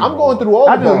just a weed I'm roller. going through all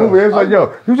I the did a movie. bars. It's like,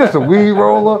 yo, you just a weed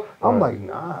roller? I'm like,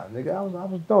 nah, nigga. I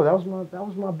was no. That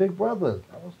was my big brother.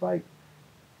 That was like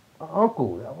an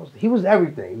uncle. He was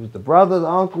everything. He was the brother, the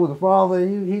uncle, the father.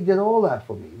 He did all that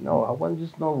for me. No, I wasn't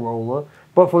just no roller.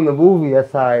 But from the movie,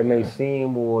 that's how it may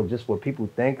seem, or just what people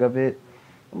think of it.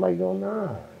 I'm like, yo,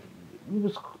 nah.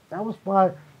 That was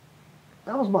my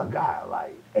guy.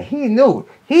 Like, and he knew.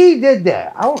 He did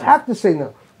that. I don't have to say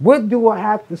nothing. What do I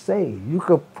have to say? You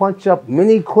could punch up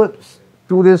many clips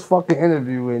through this fucking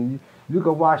interview and you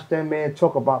could watch that man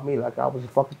talk about me like I was a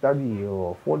fucking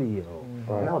 30-year-old, 40-year-old.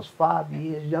 Right. And I was 5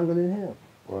 years younger than him.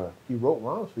 Right. He wrote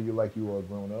rhymes for you like you were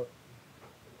grown up.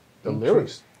 The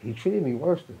lyrics. He treated me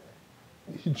worse than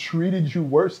that. He treated you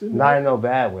worse than Not that? in no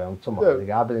bad way. I'm talking about, Yeah.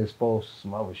 nigga, I've been exposed to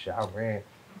some other shit. I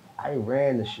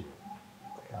ran the shit.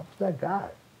 I was that guy.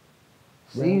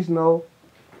 Please know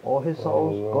all his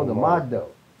songs go to my dough.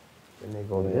 And they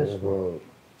go to this one.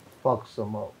 Fuck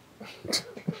some up.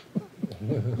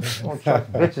 Don't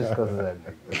trust bitches because of that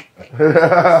nigga.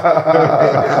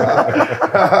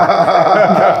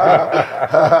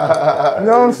 You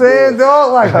know what I'm saying,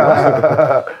 dog? Like,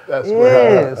 That's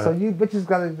yeah, so you bitches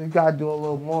gotta do a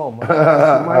little more,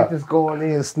 man. You might just go in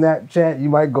there and Snapchat. You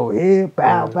might go here,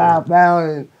 bow, bow, bow,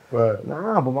 and Right.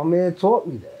 nah. But my man taught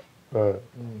me that. Right.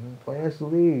 Plant the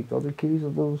lead, throw the keys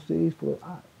of those seeds. But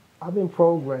I've been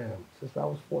programmed since I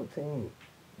was 14.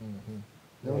 You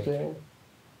know what I'm saying?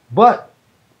 But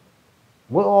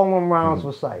what all them rounds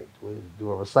recite?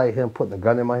 Do I recite him putting a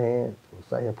gun in my hand?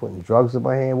 sat here putting drugs in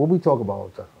my hand. What we talk about all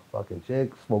the time? Fucking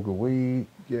chicks, smoking weed,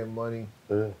 Getting money,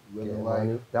 getting living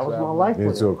money. life. That was my traveling. life.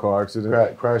 Into a car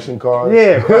accident. Crashing cars.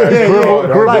 Yeah,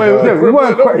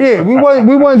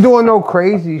 we wasn't doing no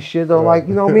crazy shit though. Like,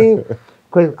 you know what I mean?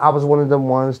 Because I was one of them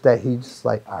ones that he just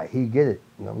like, all right, he get it.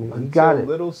 You know what I mean? He got Until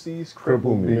it. Little C's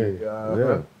crippled me.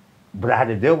 Yeah. But I had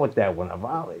to deal with that when I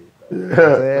violated. You know what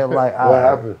I'm saying? Like, What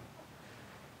happened?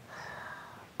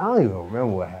 I don't even remember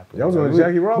what happened. Y'all was on the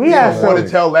Jackie Robinson. We had I don't want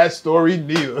to tell that story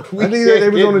neither. I think they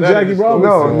was on the Jackie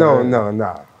Robinson.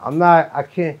 No. I'm not. I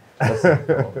can't. Listen,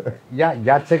 bro,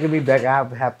 y'all taking me back.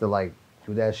 I have to like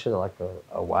do that shit like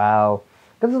a while.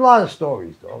 Cause there's a lot of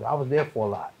stories, though. I was there for a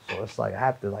lot, so it's like I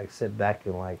have to like sit back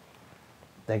and like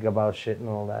think about shit and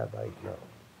all that. Like, you know,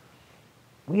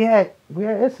 we had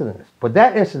incidents, but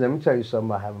that incident. Let me tell you something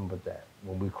about having but that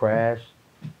when we crashed.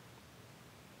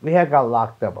 We had got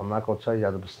locked up. I'm not gonna tell you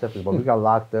the specifics, but we got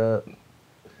locked up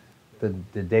the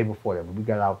day before that. But we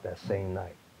got out that same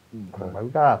night. Like, we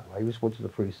got out. Like, we just went to the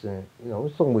precinct. You know, it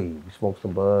was some weed. We smoked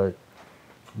some bud.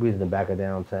 We was in the back of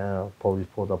downtown. Police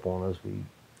pulled up on us. We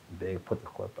put the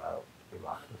clip out. They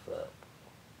locked us up.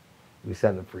 We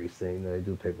sat in the precinct. You know, they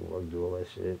do paperwork, do all that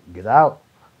shit. Get out.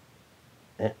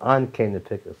 And Un came to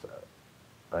pick us up.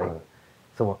 Like.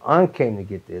 So when Un came to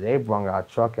get there, they brought our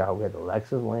truck out. We had the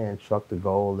Lexus Land truck, the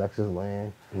gold Lexus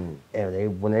Land.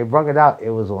 And when they brought it out, it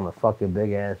was on a fucking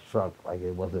big ass truck. Like,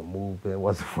 it wasn't moving, it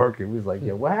wasn't working. We was like,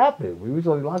 yeah, what happened? We was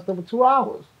only locked up for 2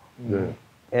 hours. Yeah.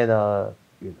 And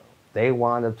you know, they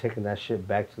wound up taking that shit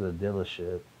back to the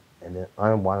dealership. And then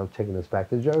Un wound up taking us back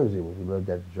to Jersey when we lived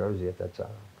at Jersey at that time.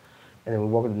 And then we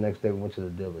woke up the next day, we went to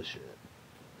the dealership.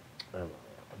 And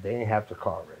they didn't have the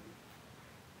car ready.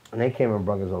 And they came and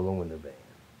brought us a aluminum van.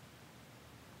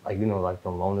 Like, you know, like the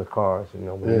loaner cars, you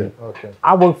know. Okay.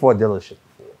 I worked for a dealership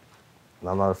before. And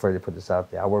I'm not afraid to put this out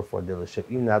there. I worked for a dealership,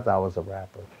 even after I was a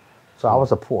rapper. So I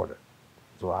was a porter.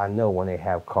 So I know when they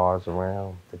have cars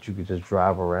around that you could just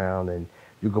drive around and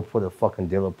you could put a fucking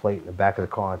dealer plate in the back of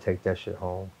the car and take that shit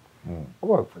home. I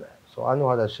worked for that. So I know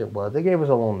how that shit was. They gave us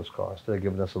a loaner's car instead of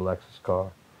giving us a Lexus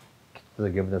car. Instead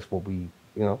of giving us what we,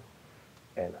 you know.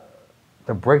 And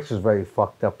the brakes was very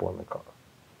fucked up on the car.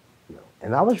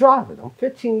 And I was driving. I'm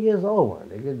 15 years old when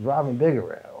they get driving big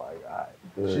around. Like, all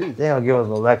right, they don't give us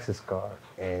a Lexus car.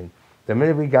 And the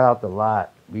minute we got out the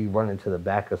lot, we run into the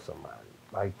back of somebody,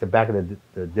 like the back of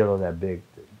the dealer that big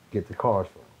to get the cars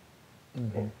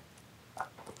from. And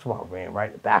so I ran right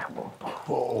in the back of him.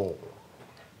 Boom.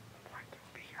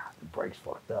 The brakes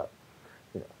fucked up.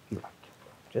 You know, he like,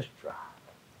 just drive.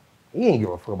 He ain't give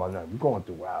a fuck about nothing. You going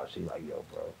through wild shit. Like, yo,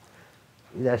 bro,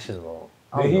 leave that shit alone.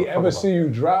 Did he ever see you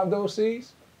drive those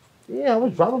C's? Yeah, I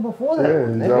was driving before that.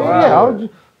 Yeah,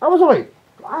 I was already.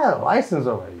 I had a license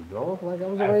already, bro. Like, I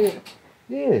was already.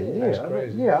 That's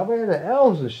crazy. I ran the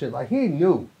L's and shit. Like, he knew. You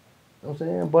know what I'm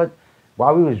saying? But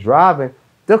while we was driving,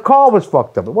 the car was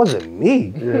fucked up. It wasn't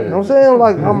me. You know what I'm saying?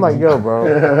 Like, I'm like, yo, bro.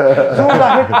 As soon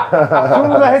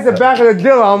as I hit the back of the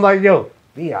dealer, I'm like, yo,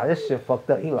 yeah, this shit fucked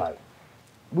up. He like,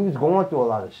 we was going through a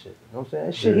lot of shit. You know what I'm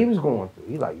saying? Shit he was going through.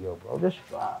 He like, yo, bro, just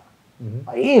drive.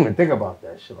 Like, he didn't even think about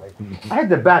that shit. Like, I hit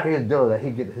the back of his dealer that he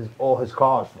get all his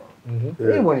cars from.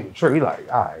 He wasn't even sure. He like,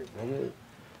 all right, nigga.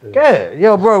 Yeah,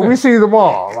 yo, bro, we see you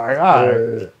tomorrow. Like, all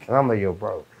right. And I'm like, yo,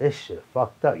 bro, this shit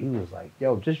fucked up. He was like,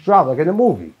 yo, just drive like in the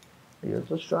movie. Yo,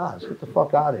 just drive. Let's get the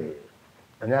fuck out of here.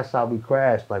 And that's how we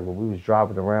crashed. Like, when we was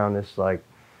driving around this, like,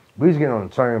 we was getting on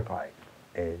the turnpike.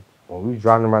 And when we was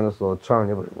driving around this little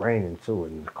turn, it was raining too.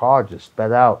 And the car just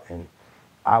sped out. And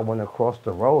I went across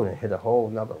the road and hit a whole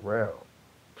nother rail.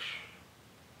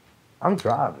 I'm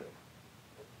driving.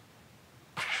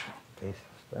 Face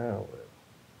down with.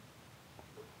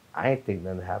 I ain't think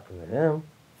nothing happened to him.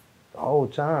 The whole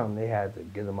time they had to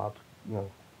get him out. You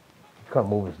know, he couldn't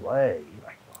move his leg. He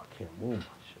like, oh, I can't move my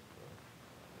shit,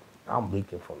 bro. I'm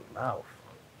leaking from the mouth.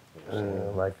 You know what I'm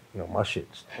saying? Like, you know, my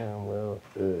shit's down well.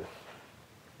 And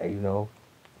you know,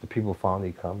 the people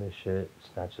finally come and shit,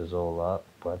 snatch us all up.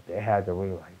 But they had to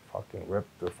really like fucking rip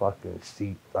the fucking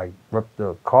seat, like rip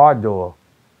the car door,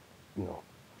 you know,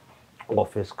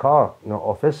 off his car, you know,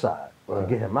 off his side. And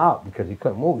get him out because he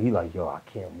couldn't move. He like, yo, I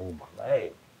can't move my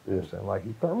leg. You know what I'm saying? Like,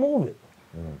 he couldn't move it.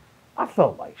 I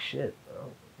felt like shit,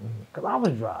 bro. Because I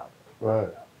was driving. Right.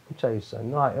 I'll tell you something.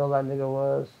 You know how ill that nigga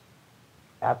was?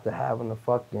 After having a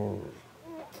fucking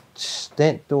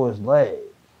stent through his leg.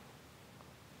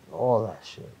 All that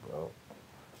shit, bro.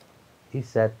 He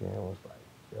sat there and was like,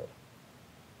 yo.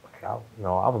 Like,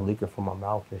 I was leaking from my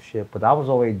mouth and shit. But I was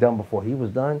already done before he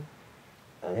was done.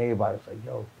 And everybody was like,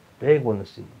 yo, Big want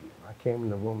to see you. I came in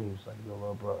the room, he was like, yo,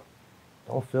 little bro,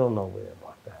 don't feel no way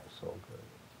about that. It's so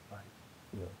good. Like,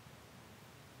 you know,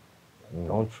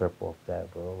 don't trip off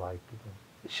that, bro. Like,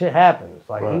 shit happens.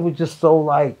 Like, he was just so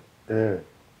like, you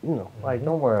know, like,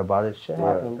 don't worry about it. Shit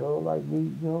happens, bro. Like, we,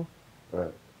 you know.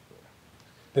 Right.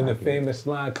 Then the famous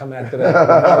line come after that.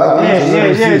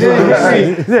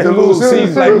 The little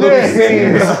scenes, like little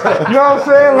scenes. You know what I'm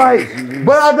saying? Like,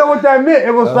 but I know what that meant.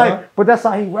 It was like, but that's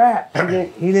how he rapped.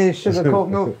 He didn't sugarcoat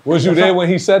no. Was you there when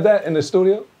he said that in the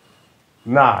studio?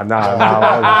 Nah.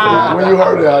 When you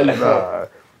heard it, how you felt?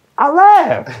 I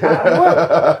laughed.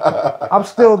 I'm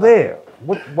still there.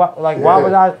 Why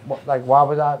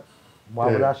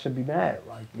would I should be mad?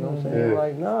 Like, you know what I'm saying?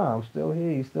 Like, nah, I'm still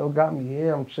here. He still got me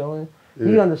here. I'm chilling.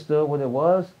 He understood what it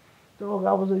was. Dog,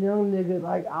 I was a young nigga.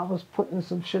 Like, I was putting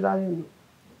some shit I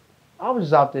was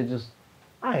just out there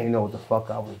I didn't know what the fuck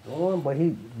I was doing. But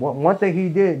one thing he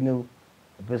did knew,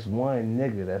 if it's one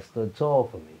nigga that stood tall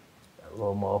for me, that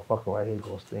little motherfucker right here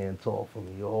gonna stand tall for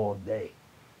me all day.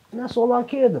 And that's all I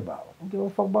cared about. I don't give a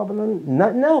fuck about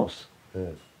nothing else.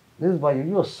 This is like,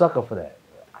 you're a sucker for that.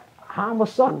 I'm a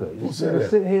sucker. You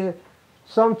sit here.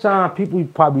 Sometimes people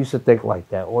probably used to think like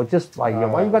that, or just like, yo,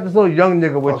 why you got this little young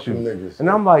nigga with you? Niggas, and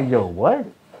I'm like, yo, what?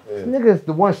 This nigga's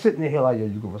the one sitting in here like, yo,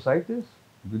 you can recite this?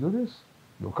 You can do this?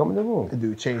 You'll come in the room.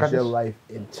 Dude, change your life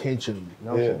intentionally. You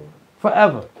know what I'm saying?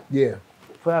 Forever. Yeah.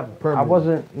 Forever. Permanent. I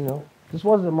wasn't, you know, this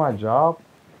wasn't my job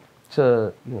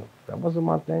to, you know, that wasn't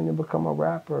my thing to become a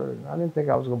rapper. I didn't think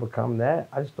I was gonna become that.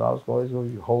 I just thought I was always gonna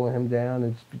be holding him down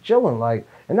and just be chilling, like,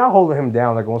 and not holding him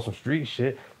down like on some street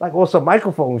shit, like on some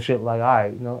microphone shit, like, all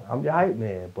right, you know, I'm your hype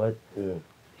man. But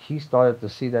he started to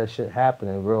see that shit happen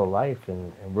in real life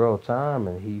and in real time,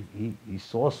 and he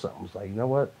saw something. It's like, you know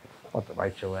what? I'm about to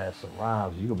write your ass some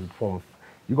rhymes. You're gonna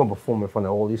perform in front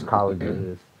of all these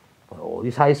colleges, all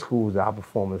these high schools that I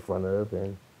perform in front of,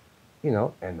 and you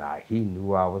know, and he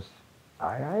knew I was.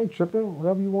 I ain't tripping.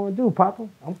 Whatever you want to do, Papa.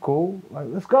 I'm cool. Like,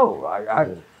 let's go.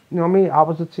 You know what I mean? I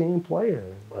was a team player,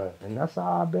 and that's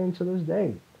how I've been to this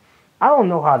day. I don't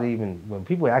know how to even. When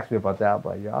people ask me about that, I'm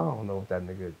like, yo, I don't know what that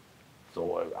nigga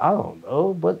saw. I don't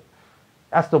know, but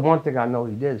that's the one thing I know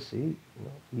he did. See, you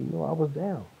know, he knew I was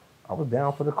down. I was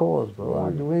down for the cause, bro.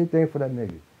 I'd do anything for that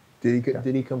nigga.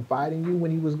 Did he confide in you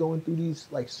when he was going through these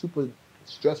like super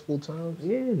stressful times?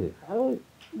 Yeah,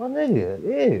 my nigga.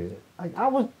 Yeah, like I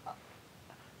was.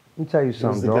 Let me tell you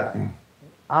something, dog.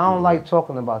 I don't like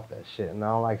talking about that shit, and I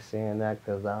don't like saying that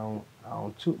because I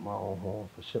don't toot my own horn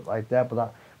for shit like that.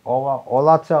 But all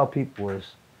I tell people is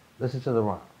listen to the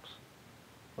rhymes,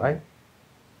 right?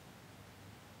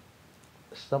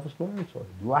 Stuff is spiritual.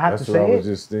 Do I have to say it? That's what I was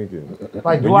just thinking.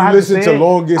 Like, do when I you have to listen say to it?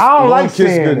 Long Kiss, I don't Long like Kiss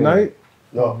saying Goodnight.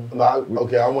 No,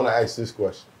 okay, I want to ask this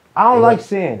question. I don't like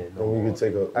saying it. And we can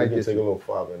take a little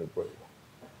 5-minute break.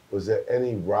 Was there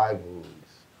any rivalries,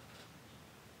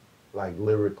 like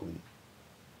lyrically,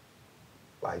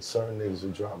 like certain niggas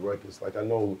would drop records? Like I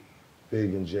know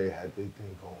Big and Jay had their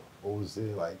thing going. What was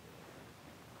there like?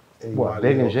 What,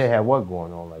 Big and Jay had what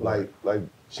going on? Like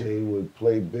Jay would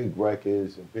play Big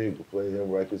records and Big would play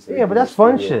him records. Yeah, but that's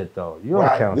fun shit though. You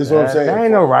don't count This that. is what I'm saying. That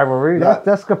ain't no rivalry.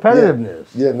 That's competitiveness.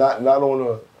 Yeah, not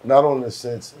on the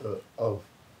sense of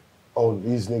oh,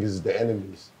 these niggas is the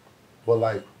enemies, but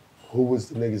like who was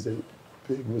the niggas that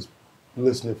Big was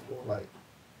listening for? Like,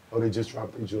 oh, they just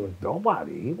dropped their joint.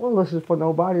 Nobody. He wasn't listening for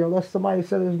nobody unless somebody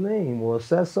said his name or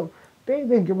said something. They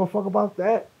didn't give a fuck about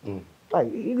that. Like,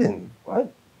 he didn't.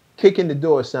 What? Kicking the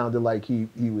door sounded like he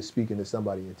was speaking to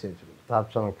somebody intentionally.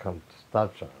 Stop trying to do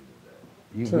that.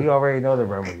 We already know the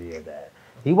remedy of that.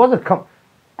 He wasn't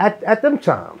at them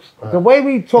times. The way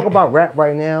we talk about rap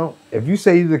right now, if you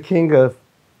say you're the king of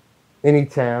any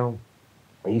town,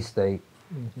 any state,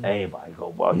 everybody go,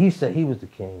 well, he said he was the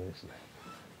king of this.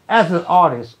 As an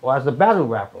artist or as a battle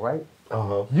rapper, right?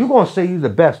 You're gonna say you're the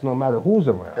best no matter who's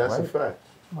around. That's right? a fact.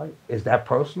 Like, is that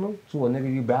personal to a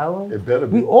nigga you battling? It better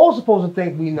be. We all supposed to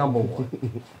think we number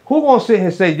one. Who gonna sit here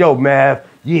and say, yo, Mav,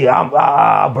 yeah,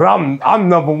 but I'm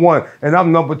number one and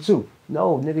I'm number two?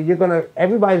 No, nigga,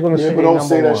 everybody's gonna say but don't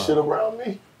say that one. shit around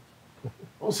me.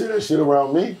 Don't say that shit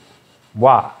around me.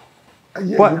 Why?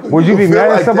 Yeah, but would you be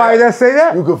mad at somebody that say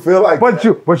that? You could feel like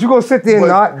that. But you gonna sit there and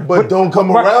not. But don't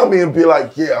come around me and be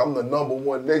like, yeah, I'm the number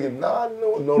one nigga. Nah,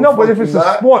 no. No, but if it's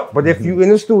a sport, but if you in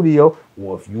the studio,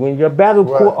 or if you in your battle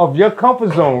court of your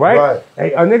comfort zone, right?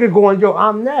 Hey, a nigga going, yo,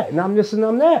 I'm that, and I'm this and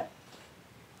I'm that.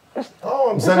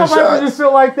 I'm sending shots. You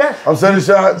feel like that? I'm sending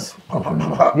shots.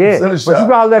 Yeah, but you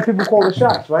gotta let people call the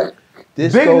shots, right?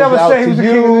 This Big never said he was the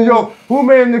king of New York. Who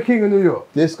made him the king of New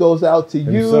York? This goes out to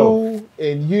you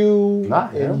and you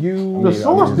Not him. and you. The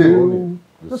Source did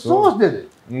it. The Source did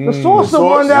it. The Source is the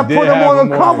one that did put him have on him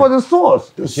the on cover. it. The Source.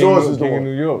 The Source is the King of one.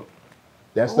 New York.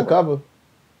 That's the cover.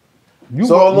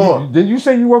 So hold on. Did you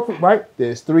say you work for, right?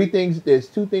 There's 3 things. There's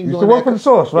 2 things. You on used to work that for the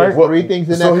source, right? There's 3 things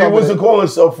in So that he wasn't covenant. calling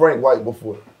himself Frank White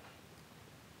before.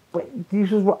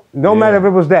 No matter if it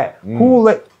was that.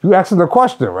 You asking the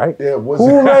question, right? Yeah, was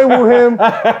Who labeled him?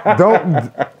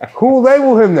 Who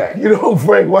labeled him that? You know who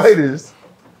Frank White is?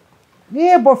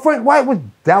 Yeah, but Frank White was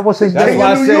his That's name.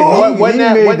 why I New said York. he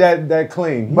made that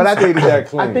claim. He But I stated that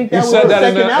claim. I think He that was said the that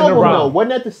in second the album, round. though. Wasn't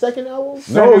that the second album? no, he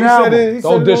Second said album. it. He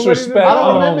Don't said it disrespect. I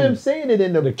don't remember Um, him saying it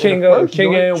in the The king in the of first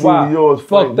King joint. and Truly Wild. yours, Fuck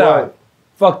Frank that. White.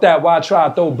 Fuck that. Why try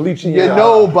to throw bleach in your You eye?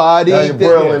 nobody. That's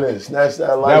Berlin is. Snatch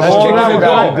that light. That's That's kicking kicking the it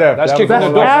door. to death. That's That kicking was the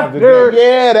all door. After,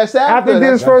 Yeah, that's after after. his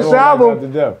That's first all I got to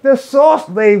album, death. the source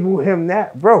labeled him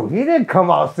that. Bro, he didn't come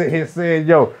out sitting here saying,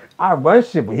 yo, I run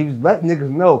shit, but he was letting niggas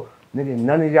know, nigga,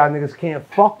 none of y'all niggas can't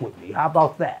fuck with me. How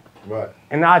about that? Right.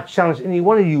 And I challenge any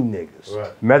one of you niggas.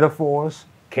 Right. Metaphors,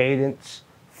 cadence,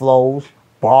 flows,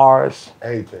 bars.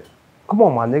 Anything. Come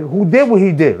on, my nigga. Who did what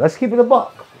he did? Let's keep it a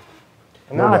buck.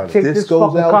 And I'll Nobody. take This this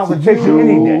goes fucking out to conversation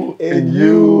any day. and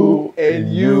you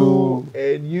and you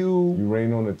and you. You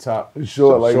rain on the top.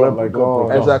 Short like Short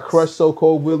leprechaun. As I crush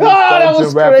so-called Willie that thugs was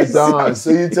and rapid crazy. dons.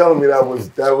 So you telling me that was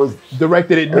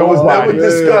Directed at it was never nobody.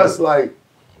 discussed like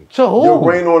To who? your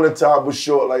rain on the top was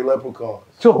short like leprechauns.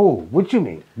 To who? What you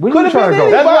mean? What Could've you trying to been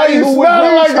go? That's why you Who was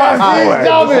smelling like raised that. high. See,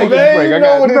 stop Take it, a man. break. You I know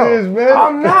got what it. it is, man.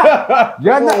 I'm not.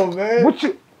 Y'all Come not. on, man. What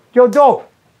you, yo, dog.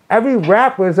 Every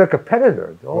rapper is a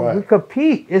competitor. Dog. Right. We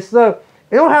compete. It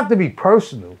don't have to be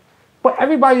personal, but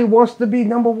everybody wants to be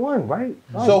number one, right?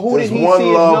 So who There's did he one see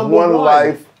as love, number one one?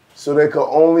 life, so there could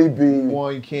only be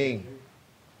One king.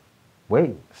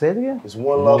 Wait, say it again. there's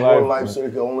one love, life, one life, man. so there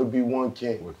could only be one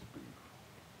king.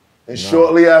 And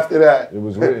shortly after that, It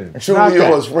was written. Not truly that.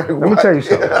 yours, Frank Let me White. tell you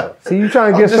something. See, you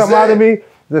trying to I'm get just something out of saying. me?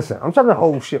 Listen, I'm trying to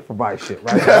hold shit for my shit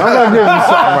right now. I'm not giving you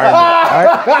something right now. All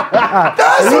right?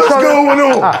 That's You what's trying to- going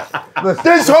on. Listen,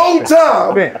 This whole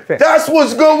time, Fair. that's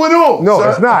what's going on. No, son.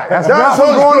 it's not. That's That's not what's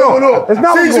what's going going on. on. It's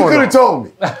not See, what's you going could have told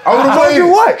me. I would have told waited. you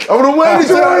what? I would have waited That's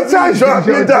till what I after told you you. dropped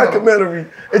your documentary,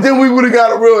 and then we would have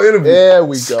got a real interview. There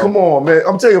we go. Come on, man.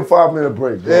 I'm taking a 5-minute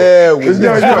break. Bro. There we This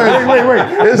go. is crazy.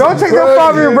 wait. It's Don't take that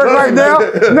 5-minute break right now.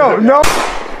 No.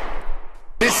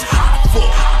 It's hot for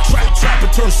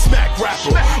trapper turn smack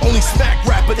rapper. Only smack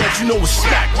rapper that you know is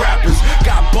smack rappers.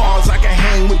 Got bars, I can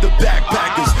hang with the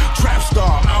backpackers. Trap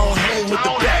star, I don't hang with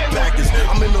the backpackers.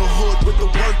 I'm in the hood with the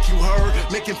work, you heard.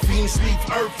 Making fiends leave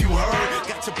earth, you heard.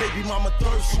 Got your baby mama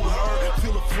thirst, you heard.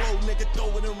 Feel the flow, nigga,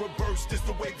 throw it in reverse. This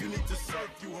the wave you need to surf,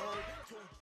 you heard.